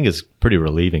 I think it's pretty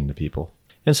relieving to people.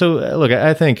 And so, look,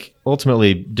 I think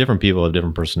ultimately different people have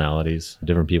different personalities.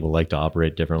 Different people like to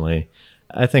operate differently.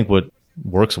 I think what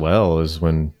works well is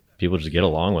when people just get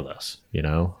along with us.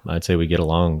 I'd say we get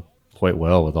along quite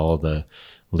well with all the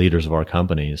leaders of our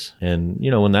companies. And,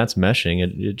 when that's meshing,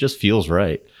 it just feels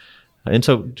right. And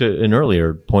so to an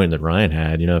earlier point that Ryan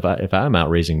had, if I'm out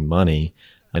raising money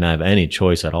and I have any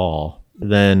choice at all,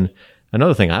 then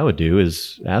another thing I would do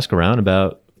is ask around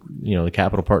about, the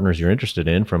capital partners you're interested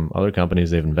in from other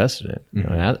companies they've invested in.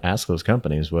 Mm-hmm. Ask those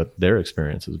companies what their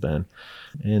experience has been.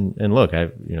 And look, I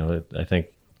think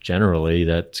generally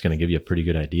that's going to give you a pretty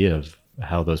good idea of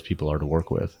how those people are to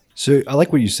work with. So I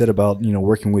like what you said about,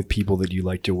 working with people that you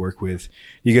like to work with.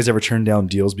 You guys ever turn down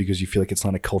deals because you feel like it's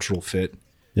not a cultural fit?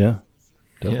 Yeah,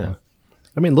 definitely. Yeah.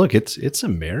 I mean, look, it's a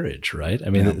marriage, right? I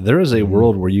mean, there is a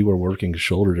world where you are working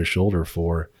shoulder to shoulder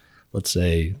for, let's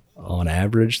say, on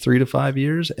average 3 to 5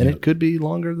 years, and it could be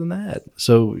longer than that.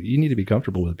 So you need to be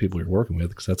comfortable with the people you're working with,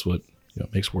 because that's what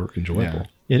makes work enjoyable.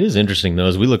 Yeah. It is interesting, though,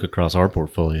 as we look across our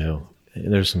portfolio,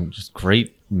 there's some just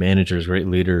great managers, great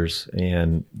leaders,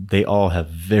 and they all have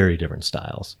very different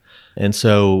styles. And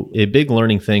so a big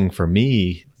learning thing for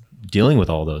me dealing with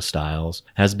all those styles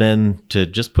has been to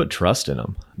just put trust in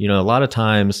them. A lot of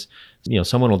times,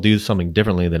 someone will do something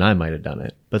differently than I might have done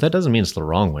it, but that doesn't mean it's the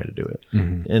wrong way to do it.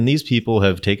 Mm-hmm. And these people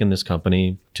have taken this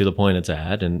company to the point it's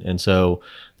at. And so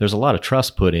there's a lot of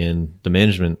trust put in the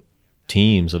management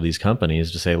teams of these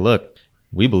companies to say, look,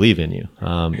 we believe in you.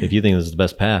 If you think this is the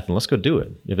best path, then let's go do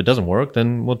it. If it doesn't work,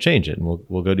 then we'll change it and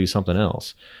we'll go do something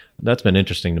else. That's been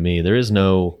interesting to me. There's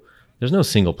no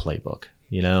single playbook.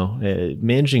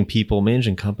 Managing people,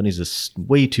 managing companies is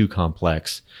way too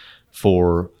complex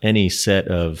for any set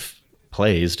of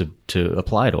plays to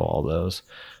apply to all those.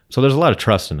 So there's a lot of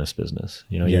trust in this business.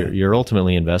 You're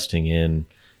ultimately investing in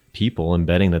people and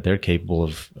betting that they're capable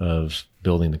of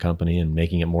building the company and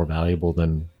making it more valuable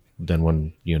than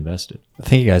when you invested. I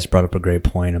think you guys brought up a great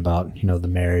point about, the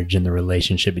marriage and the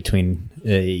relationship between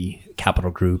a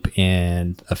capital group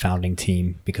and a founding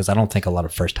team, because I don't think a lot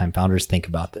of first-time founders think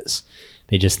about this.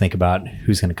 They just think about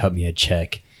who's going to cut me a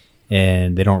check,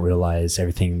 and they don't realize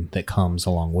everything that comes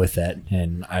along with that.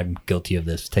 And I'm guilty of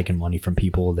this, taking money from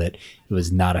people that it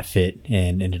was not a fit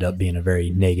and ended up being a very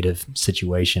negative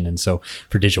situation. And so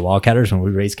for Digital Wildcatters, when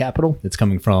we raise capital, it's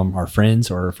coming from our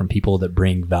friends or from people that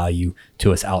bring value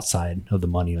to us outside of the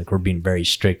money. Like, we're being very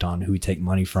strict on who we take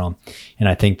money from. And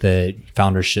I think that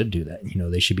founders should do that.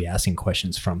 They should be asking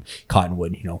questions from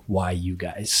Cottonwood, why you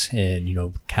guys? And,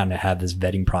 kind of have this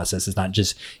vetting process. It's not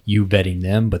just you vetting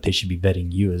them, but they should be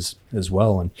vetting you as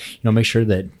well. And, make sure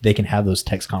that they can have those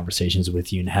text conversations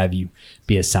with you and have you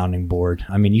be a sounding board.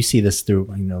 I mean, you see this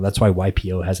through, that's why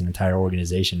YPO has an entire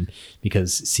organization,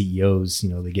 because CEOs,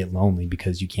 they get lonely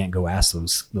because you can't go ask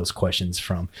those questions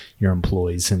from your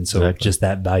employees. And so just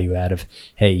that value add of,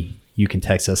 hey, you can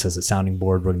text us as a sounding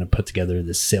board. We're going to put together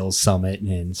this sales summit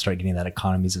and start getting that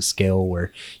economies of scale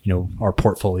where, our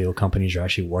portfolio companies are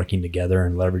actually working together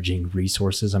and leveraging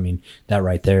resources. I mean, that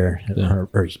right there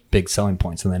are big selling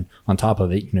points. And then on top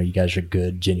of it, you guys are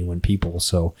good, genuine people.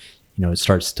 So, it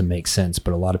starts to make sense.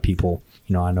 But a lot of people,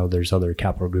 I know there's other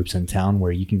capital groups in town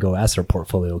where you can go ask their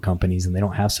portfolio companies and they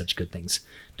don't have such good things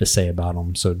to say about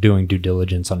them. So doing due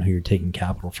diligence on who you're taking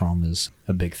capital from is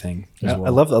a big thing as well. I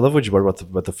love what you brought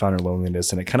about the founder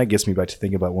loneliness. And it kind of gets me back to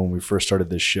thinking about when we first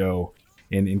started this show.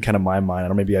 In kind of my mind, I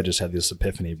don't know, maybe I just had this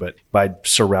epiphany, but by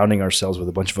surrounding ourselves with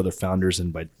a bunch of other founders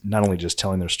and by not only just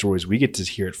telling their stories, we get to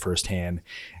hear it firsthand,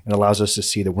 and allows us to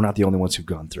see that we're not the only ones who've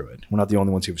gone through it. We're not the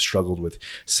only ones who've struggled with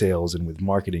sales and with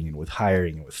marketing and with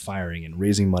hiring and with firing and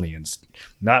raising money and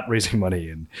not raising money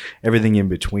and everything in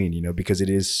between, because it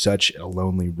is such a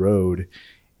lonely road.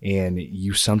 And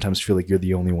you sometimes feel like you're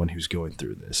the only one who's going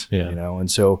through this, And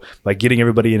so by getting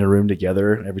everybody in a room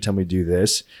together, every time we do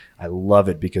this, I love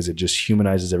it because it just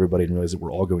humanizes everybody and realizes that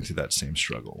we're all going through that same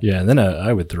struggle. Yeah. And then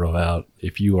I would throw out,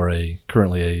 if you are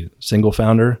currently a single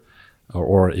founder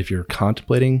or if you're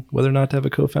contemplating whether or not to have a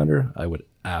co-founder, I would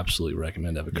absolutely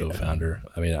recommend have a co-founder.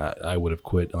 I mean, I would have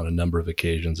quit on a number of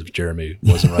occasions if Jeremy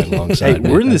wasn't right alongside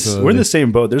me. We're in the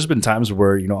same boat. There's been times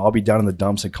where I'll be down in the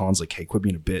dumps and Colin's like, "Hey, quit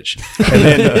being a bitch,"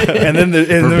 and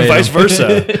then vice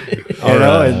versa.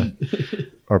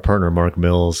 Our partner Mark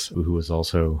Mills, who was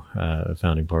also a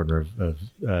founding partner of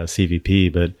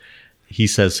CVP, but he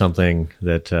says something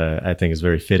that I think is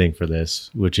very fitting for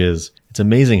this, which is, it's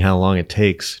amazing how long it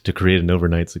takes to create an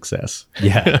overnight success.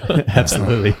 Yeah,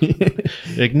 absolutely.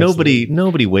 Like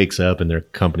nobody wakes up and their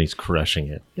company's crushing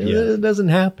it. It doesn't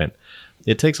happen.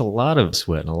 It takes a lot of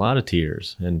sweat and a lot of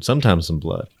tears and sometimes some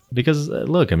blood. Because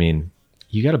look, I mean,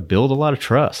 you got to build a lot of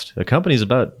trust. A company's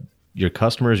about your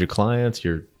customers, your clients,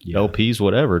 your LPs,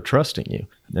 whatever, trusting you.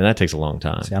 And that takes a long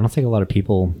time. See, I don't think a lot of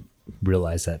people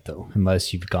realize that though,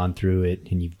 unless you've gone through it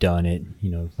and you've done it,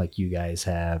 like you guys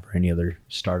have, or any other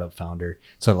startup founder.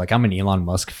 So like, I'm an Elon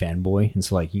Musk fanboy, and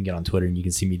so like, you can get on Twitter and you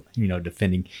can see me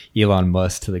defending Elon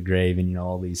Musk to the grave, and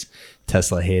all these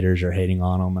Tesla haters are hating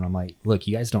on him, and I'm like, look,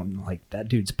 you guys don't, like, that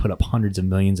dude's put up hundreds of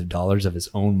millions of dollars of his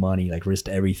own money, like risked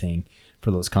everything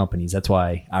for those companies. That's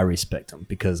why I respect him,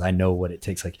 because I know what it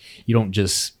takes. Like, you don't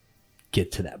just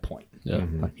get to that point.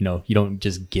 You don't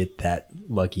just get that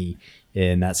lucky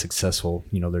and that successful.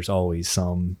 There's always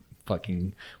some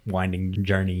fucking winding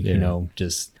journey.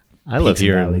 Just I love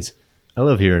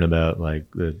hearing about like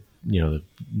the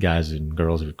guys and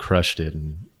girls who crushed it,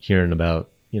 and hearing about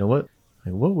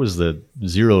what was the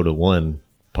 0 to 1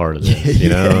 part of this.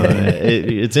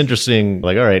 It's interesting.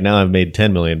 Like, all right, now I've made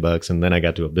 $10 million and then I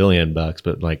got to $1 billion,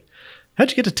 but like, how'd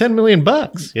you get to $10 million?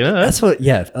 That's what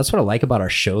I like about our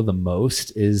show the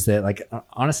most, is that, like,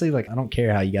 honestly, like, I don't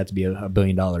care how you got to be a $1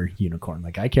 billion unicorn.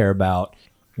 Like, I care about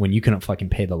when you couldn't fucking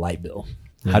pay the light bill.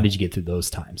 How did you get through those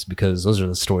times? Because those are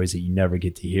the stories that you never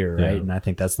get to hear, right? And I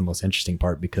think that's the most interesting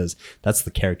part, because that's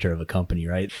the character of a company,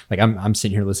 right? Like, I'm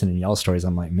sitting here listening to y'all's stories.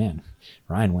 I'm like, man,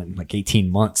 Ryan went like 18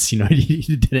 months. He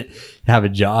didn't have a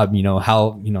job.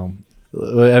 How.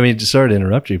 I mean, sorry to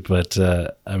interrupt you, but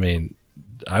I mean,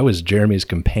 I was Jeremy's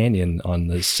companion on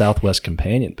the Southwest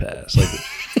Companion Pass.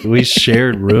 Like, we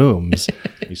shared rooms.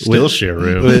 We still share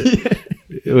rooms.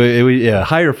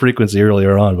 Higher frequency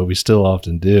earlier on, but we still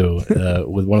often do.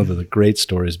 With one of the great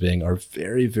stories being our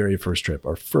very, very first trip,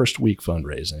 our first week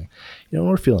fundraising.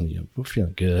 We're feeling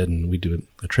good, and we do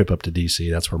a trip up to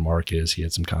DC. That's where Mark is. He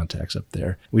had some contacts up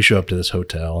there. We show up to this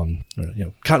hotel, and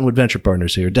Cottonwood Venture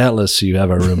Partners here. Doubtless, you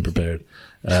have our room prepared,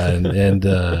 and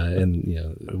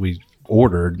we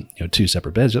ordered 2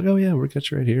 separate beds. You're like, oh yeah, we got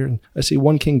you right here. And I see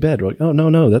 1 king bed. We're like, oh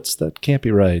no, that can't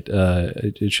be right.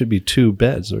 It should be 2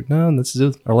 beds. We're like, no, this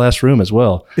is our last room as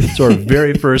well. So our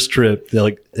very first trip,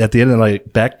 like at the end of the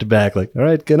night, back to back, like, all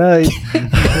right, good night.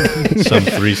 Some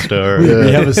 3-star.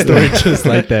 We have a story just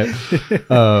like that.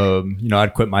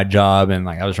 I'd quit my job, and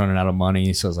like, I was running out of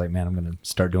money, so I was like, man, I'm gonna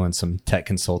start doing some tech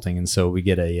consulting. And so we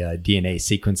get a DNA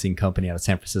sequencing company out of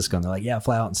San Francisco, and they're like, yeah,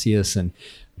 fly out and see us. And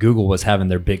Google was having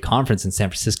their big conference in San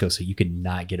Francisco, so you could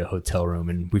not get a hotel room,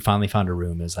 and we finally found a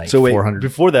room. It was like 400.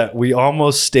 Before that, we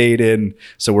almost stayed in.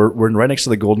 So we're right next to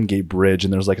the Golden Gate Bridge,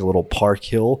 and there's like a little park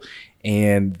hill,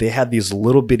 and they had these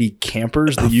little bitty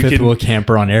campers that you could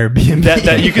camper on Airbnb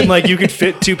that you could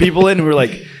fit 2 people in. And we were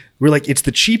like, we're like, it's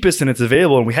the cheapest and it's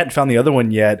available, and we hadn't found the other one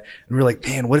yet. And we're like,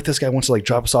 man, what if this guy wants to like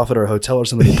drop us off at our hotel or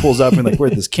something? He pulls up and like, we're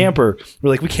at this camper.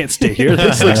 We're like, we can't stay here.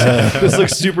 This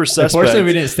looks super suspect. Unfortunately,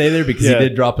 we didn't stay there because he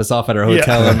did drop us off at our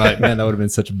hotel. I'm like, man, that would have been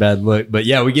such a bad look. But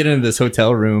yeah, we get into this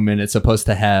hotel room and it's supposed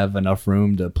to have enough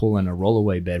room to pull in a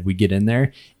rollaway bed. We get in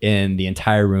there and the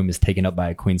entire room is taken up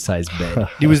by a queen size bed.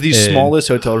 It was the smallest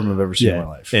hotel room I've ever seen in my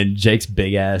life. And Jake's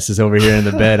big ass is over here in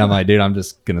the bed. I'm like, dude, I'm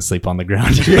just gonna sleep on the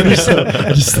ground here. So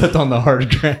I just slept on the hard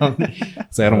ground.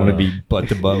 So I don't want to be butt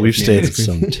to butt. We've stayed at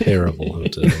some terrible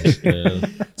hotels. Yeah.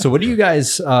 So what do you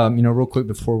guys, real quick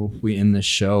before we end this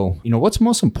show, what's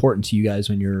most important to you guys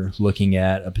when you're looking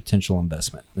at a potential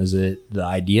investment? Is it the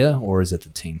idea or is it the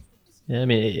team? Yeah, I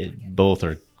mean, both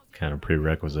are kind of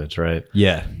prerequisites, right?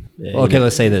 Yeah. Okay,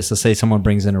 let's say this. Let's say someone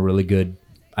brings in a really good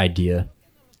idea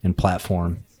and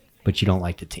platform, but you don't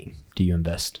like the team. Do you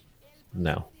invest?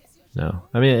 No.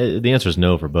 I mean, the answer is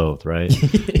no for both, right?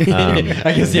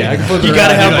 I guess, yeah. You got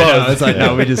to have both. It's like,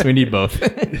 no, we need both.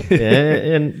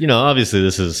 and obviously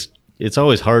it's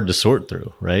always hard to sort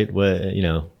through, right?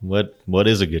 What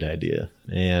is a good idea?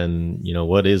 And,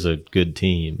 what is a good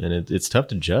team? And it's tough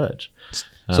to judge.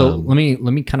 So let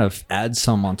me kind of add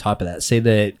some on top of that. Say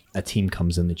that a team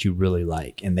comes in that you really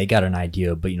like and they got an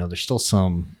idea, but there's still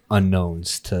some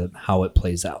unknowns to how it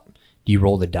plays out. Do you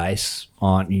roll the dice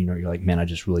on, you're like, man, I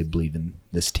just really believe in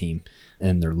this team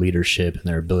and their leadership and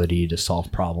their ability to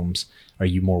solve problems. Are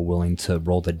you more willing to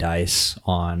roll the dice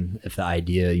on if the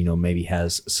idea, maybe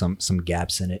has some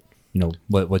gaps in it?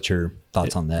 What's your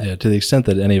thoughts on that? Yeah, to the extent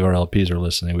that any of our LPs are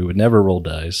listening, we would never roll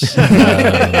dice.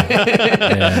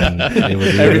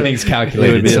 Everything's calculated.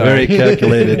 It would be a very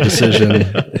calculated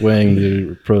decision, weighing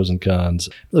the pros and cons.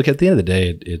 Look, at the end of the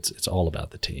day, it's all about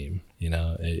the team.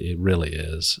 It really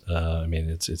is.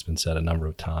 It's been said a number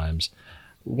of times.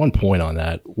 One point on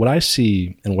that, what I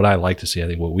see and what I like to see, I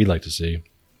think what we like to see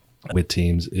with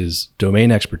teams is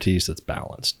domain expertise that's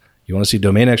balanced. You want to see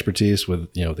domain expertise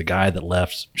with, the guy that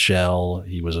left Shell.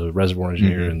 He was a reservoir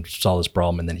engineer and saw this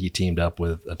problem, and then he teamed up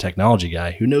with a technology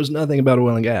guy who knows nothing about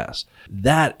oil and gas.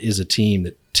 That is a team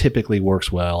that typically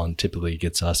works well and typically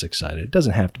gets us excited. It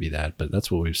doesn't have to be that, but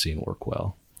that's what we've seen work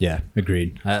well. Yeah,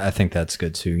 agreed. I think that's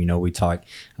good too. I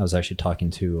was actually talking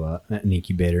to an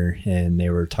incubator, and they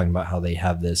were talking about how they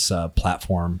have this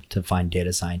platform to find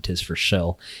data scientists for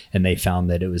Shell. And they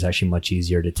found that it was actually much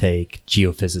easier to take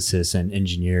geophysicists and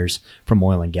engineers from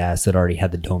oil and gas that already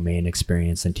had the domain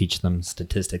experience and teach them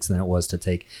statistics than it was to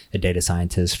take a data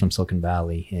scientist from Silicon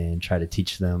Valley and try to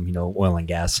teach them, oil and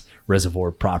gas reservoir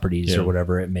properties or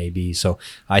whatever it may be. So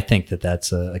I think that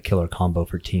that's a killer combo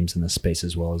for teams in this space,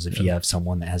 as well as if you have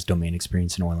someone that has domain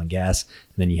experience in oil and gas,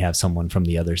 and then you have someone from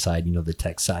the other side, the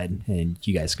tech side, and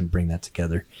you guys can bring that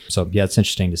together. So yeah, it's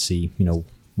interesting to see,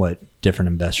 what different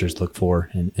investors look for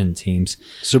in teams.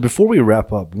 So before we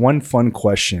wrap up, one fun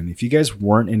question. If you guys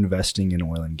weren't investing in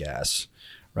oil and gas,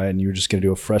 right, and you were just going to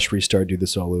do a fresh restart, do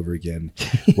this all over again,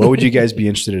 what would you guys be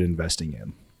interested in investing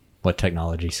in? What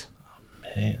technologies?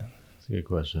 Oh, man, that's a good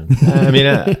question.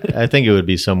 I think it would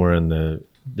be somewhere in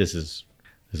this is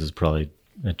probably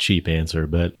a cheap answer,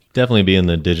 but definitely be in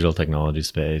the digital technology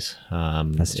space.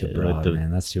 That's too broad, man.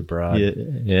 That's too broad.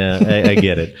 Yeah, I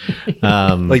get it.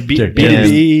 Like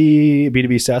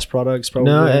B2B SaaS products,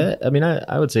 probably? No,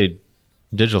 I would say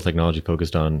digital technology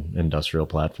focused on industrial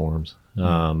platforms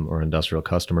or industrial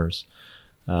customers.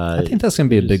 I think that's going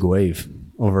to be a big wave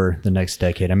over the next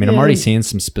decade. I'm already seeing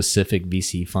some specific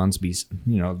VC funds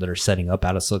that are setting up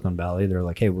out of Silicon Valley. They're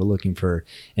like, hey, we're looking for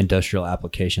industrial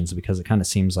applications, because it kind of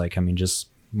seems like, just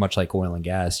much like oil and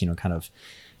gas, kind of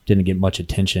didn't get much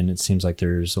attention. It seems like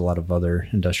there's a lot of other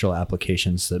industrial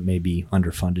applications that may be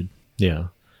underfunded. Yeah.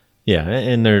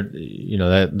 And they're,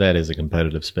 that is a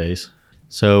competitive space.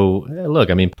 So look,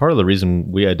 part of the reason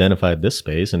we identified this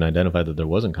space and identified that there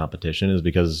wasn't competition is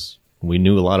because we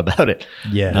knew a lot about it.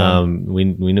 Yeah. We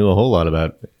knew a whole lot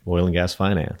about oil and gas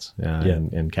finance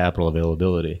and capital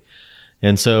availability.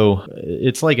 And so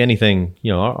it's like anything,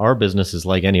 our business is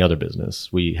like any other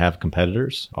business. We have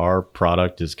competitors. Our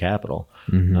product is capital.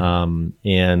 And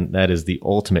that is the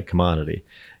ultimate commodity.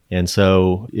 And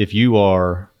so if you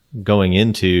are going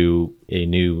into a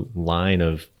new line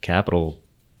of capital,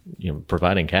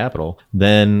 providing capital,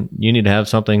 then you need to have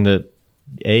something that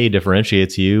A,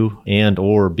 differentiates you, and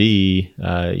or B,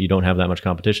 you don't have that much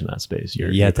competition in that space.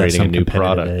 You're creating a new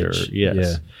product.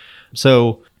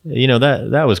 So,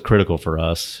 that was critical for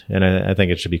us. And I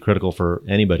think it should be critical for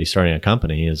anybody starting a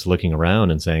company, is looking around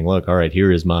and saying, look, all right,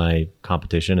 here is my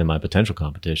competition and my potential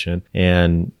competition.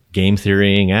 And game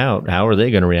theorying out how are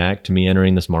they going to react to me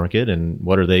entering this market, and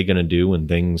what are they going to do when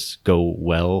things go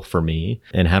well for me,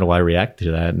 and how do I react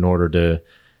to that in order to,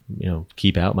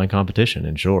 keep out my competition,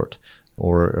 in short,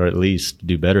 or at least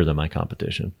do better than my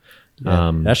competition.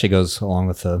 It actually goes along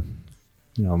with the,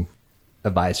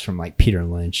 advice from like Peter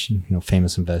Lynch,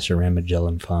 famous investor, ran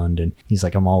Magellan Fund. And he's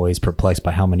like, I'm always perplexed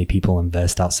by how many people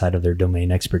invest outside of their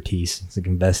domain expertise. It's like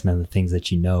investing in the things that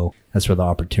that's where the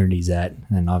opportunity's at.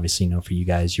 And obviously, for you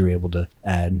guys, you're able to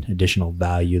add additional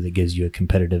value that gives you a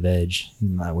competitive edge.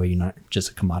 And that way you're not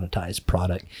just a commoditized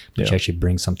product, but you actually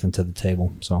bring something to the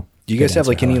table. So do you guys have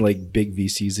like any like big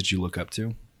VCs that you look up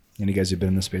to? Any guys who've been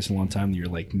in this space a long time that you're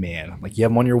like, man, like you have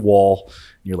them on your wall and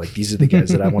you're like, these are the guys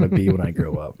that I want to be when I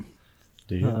grow up?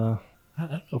 Do you? I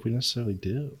don't know if we necessarily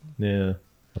do. Yeah.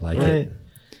 I like it.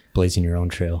 Blazing your own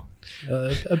trail.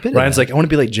 A bit. Ryan's like, I want to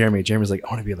be like Jeremy. Jeremy's like, I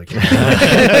want to be like him.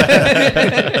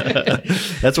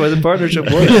 That's why the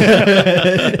partnership works.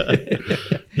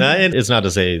 No, it's not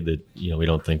to say that we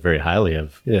don't think very highly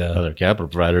of other capital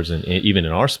providers, and even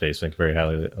in our space think very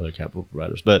highly of other capital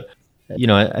providers. But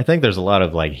I think there's a lot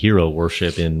of like hero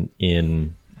worship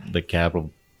in the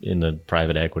capital, in the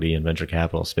private equity and venture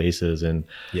capital spaces. And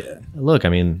look, I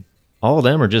mean, all of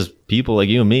them are just people like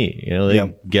you and me.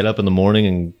 They get up in the morning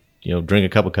and drink a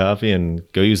cup of coffee and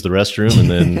go use the restroom,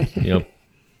 and then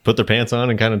put their pants on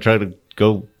and kind of try to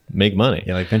go make money.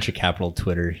 Yeah, like venture capital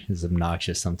Twitter is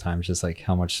obnoxious sometimes, just like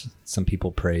how much some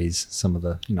people praise some of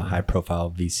the high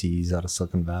profile VCs out of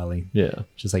Silicon Valley. Yeah,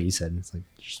 just like you said, it's like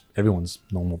everyone's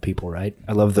normal people, right?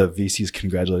 I love the VCs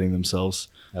congratulating themselves.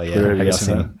 Oh yeah, I guess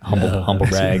humble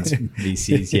brags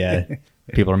VCs. Yeah,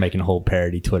 people are making whole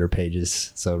parody Twitter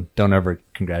pages, so don't ever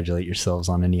congratulate yourselves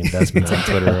on any investments on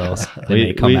Twitter, or else they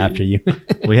may come after you.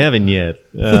 We haven't yet,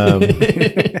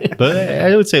 but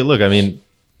I would say, look, I mean,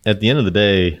 at the end of the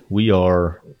day,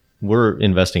 we're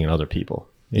investing in other people.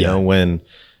 You know, when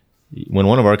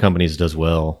one of our companies does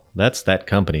well, that's that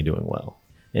company doing well.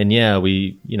 And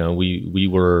we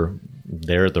were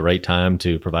there at the right time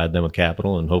to provide them with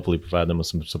capital and hopefully provide them with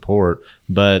some support.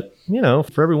 But,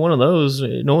 for every one of those,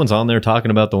 no one's on there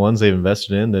talking about the ones they've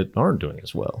invested in that aren't doing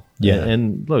as well. Yeah.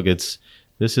 And look, this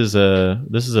is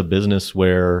a business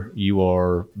where you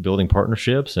are building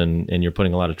partnerships and you're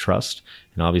putting a lot of trust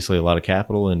and obviously a lot of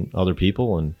capital in other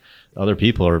people, and other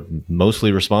people are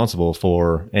mostly responsible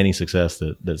for any success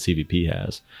that CVP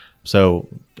has. So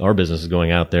our business is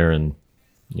going out there and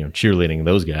cheerleading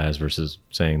those guys versus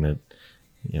saying that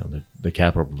the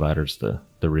capital provider's the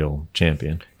real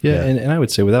champion. Yeah. And I would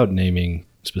say, without naming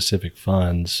specific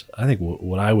funds, I think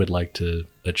what I would like to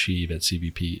achieve at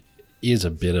CVP is a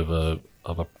bit of a,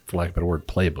 for lack of a better word,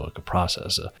 playbook, a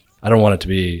process. I don't want it to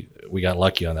be, we got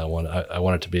lucky on that one. I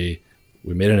want it to be,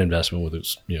 we made an investment with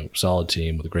a solid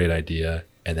team with a great idea,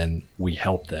 and then we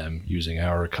help them using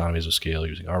our economies of scale,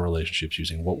 using our relationships,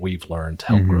 using what we've learned to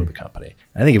help grow the company.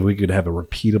 I think if we could have a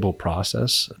repeatable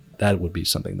process, that would be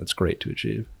something that's great to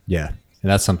achieve. Yeah. And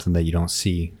that's something that you don't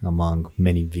see among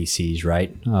many VCs,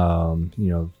 right?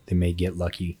 They may get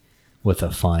lucky with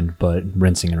a fund, but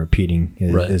rinsing and repeating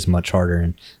is much harder.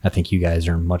 And I think you guys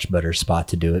are in a much better spot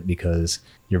to do it because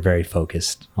you're very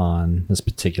focused on this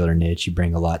particular niche. You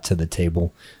bring a lot to the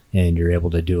table and you're able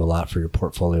to do a lot for your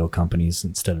portfolio companies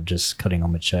instead of just cutting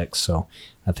them a check. So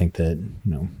I think that,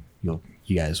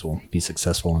 you guys will be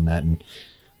successful in that. And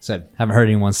said, haven't heard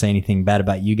anyone say anything bad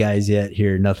about you guys yet.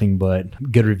 Hear nothing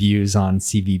but good reviews on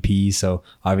CVP. So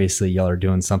obviously y'all are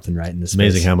doing something right in this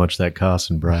space. Amazing how much that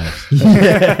costs in bribes.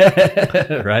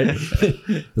 Right?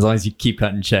 As long as you keep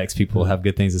cutting checks, people will have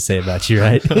good things to say about you,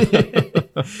 right?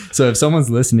 So if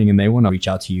someone's listening and they want to reach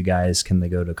out to you guys, can they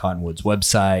go to Cottonwood's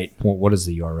website? What is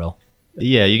the URL?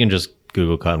 Yeah, you can just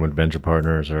Google Cottonwood Venture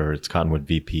Partners, or it's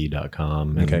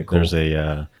cottonwoodvp.com. And okay, cool. There's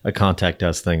a contact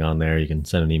us thing on there. You can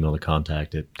send an email to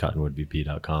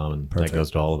contact@cottonwoodvp.com, and that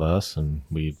goes to all of us, and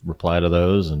we reply to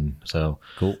those. And so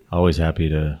cool. Always happy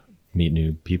to meet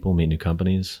new people, meet new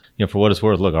companies. For what it's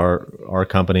worth, look, our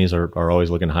companies are always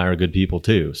looking to hire good people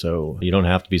too. So you don't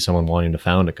have to be someone wanting to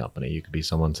found a company. You could be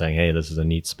someone saying, hey, this is a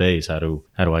neat space. How do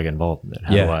I get involved in it?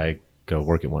 How do I go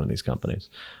work at one of these companies?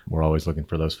 We're always looking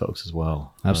for those folks as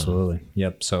well. Absolutely.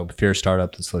 Yep. So if you're a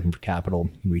startup that's looking for capital,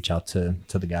 you reach out to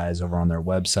the guys over on their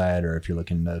website, or if you're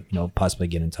looking to possibly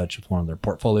get in touch with one of their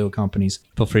portfolio companies,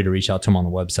 feel free to reach out to them on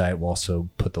the website. We'll also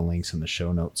put the links in the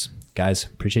show notes. Guys,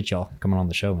 appreciate y'all coming on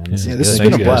the show, man. This has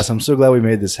been a blast. I'm so glad we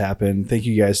made this happen. Thank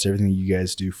you guys to everything you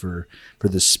guys do for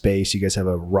this space. You guys have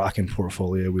a rocking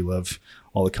portfolio. We love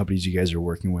all the companies you guys are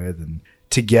working with, and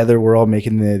together we're all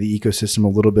making the ecosystem a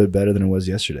little bit better than it was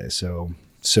yesterday. So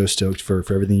so stoked for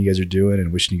everything you guys are doing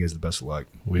and wishing you guys the best of luck.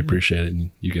 We appreciate it,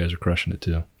 and you guys are crushing it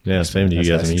too. Yeah, same to you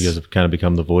guys. I mean, you guys have kind of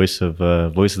become the voice of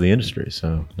the industry.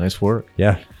 So nice work.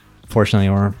 Yeah. Fortunately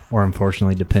or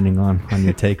unfortunately, depending on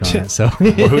your take on it. So or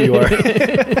who you are.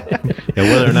 Yeah,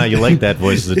 whether or not you like that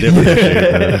voice is a different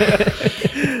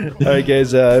issue. All right,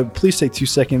 guys, please take 2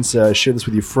 seconds, share this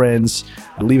with your friends,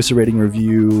 leave us a rating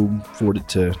review, forward it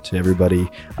to everybody.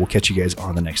 We'll catch you guys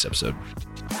on the next episode.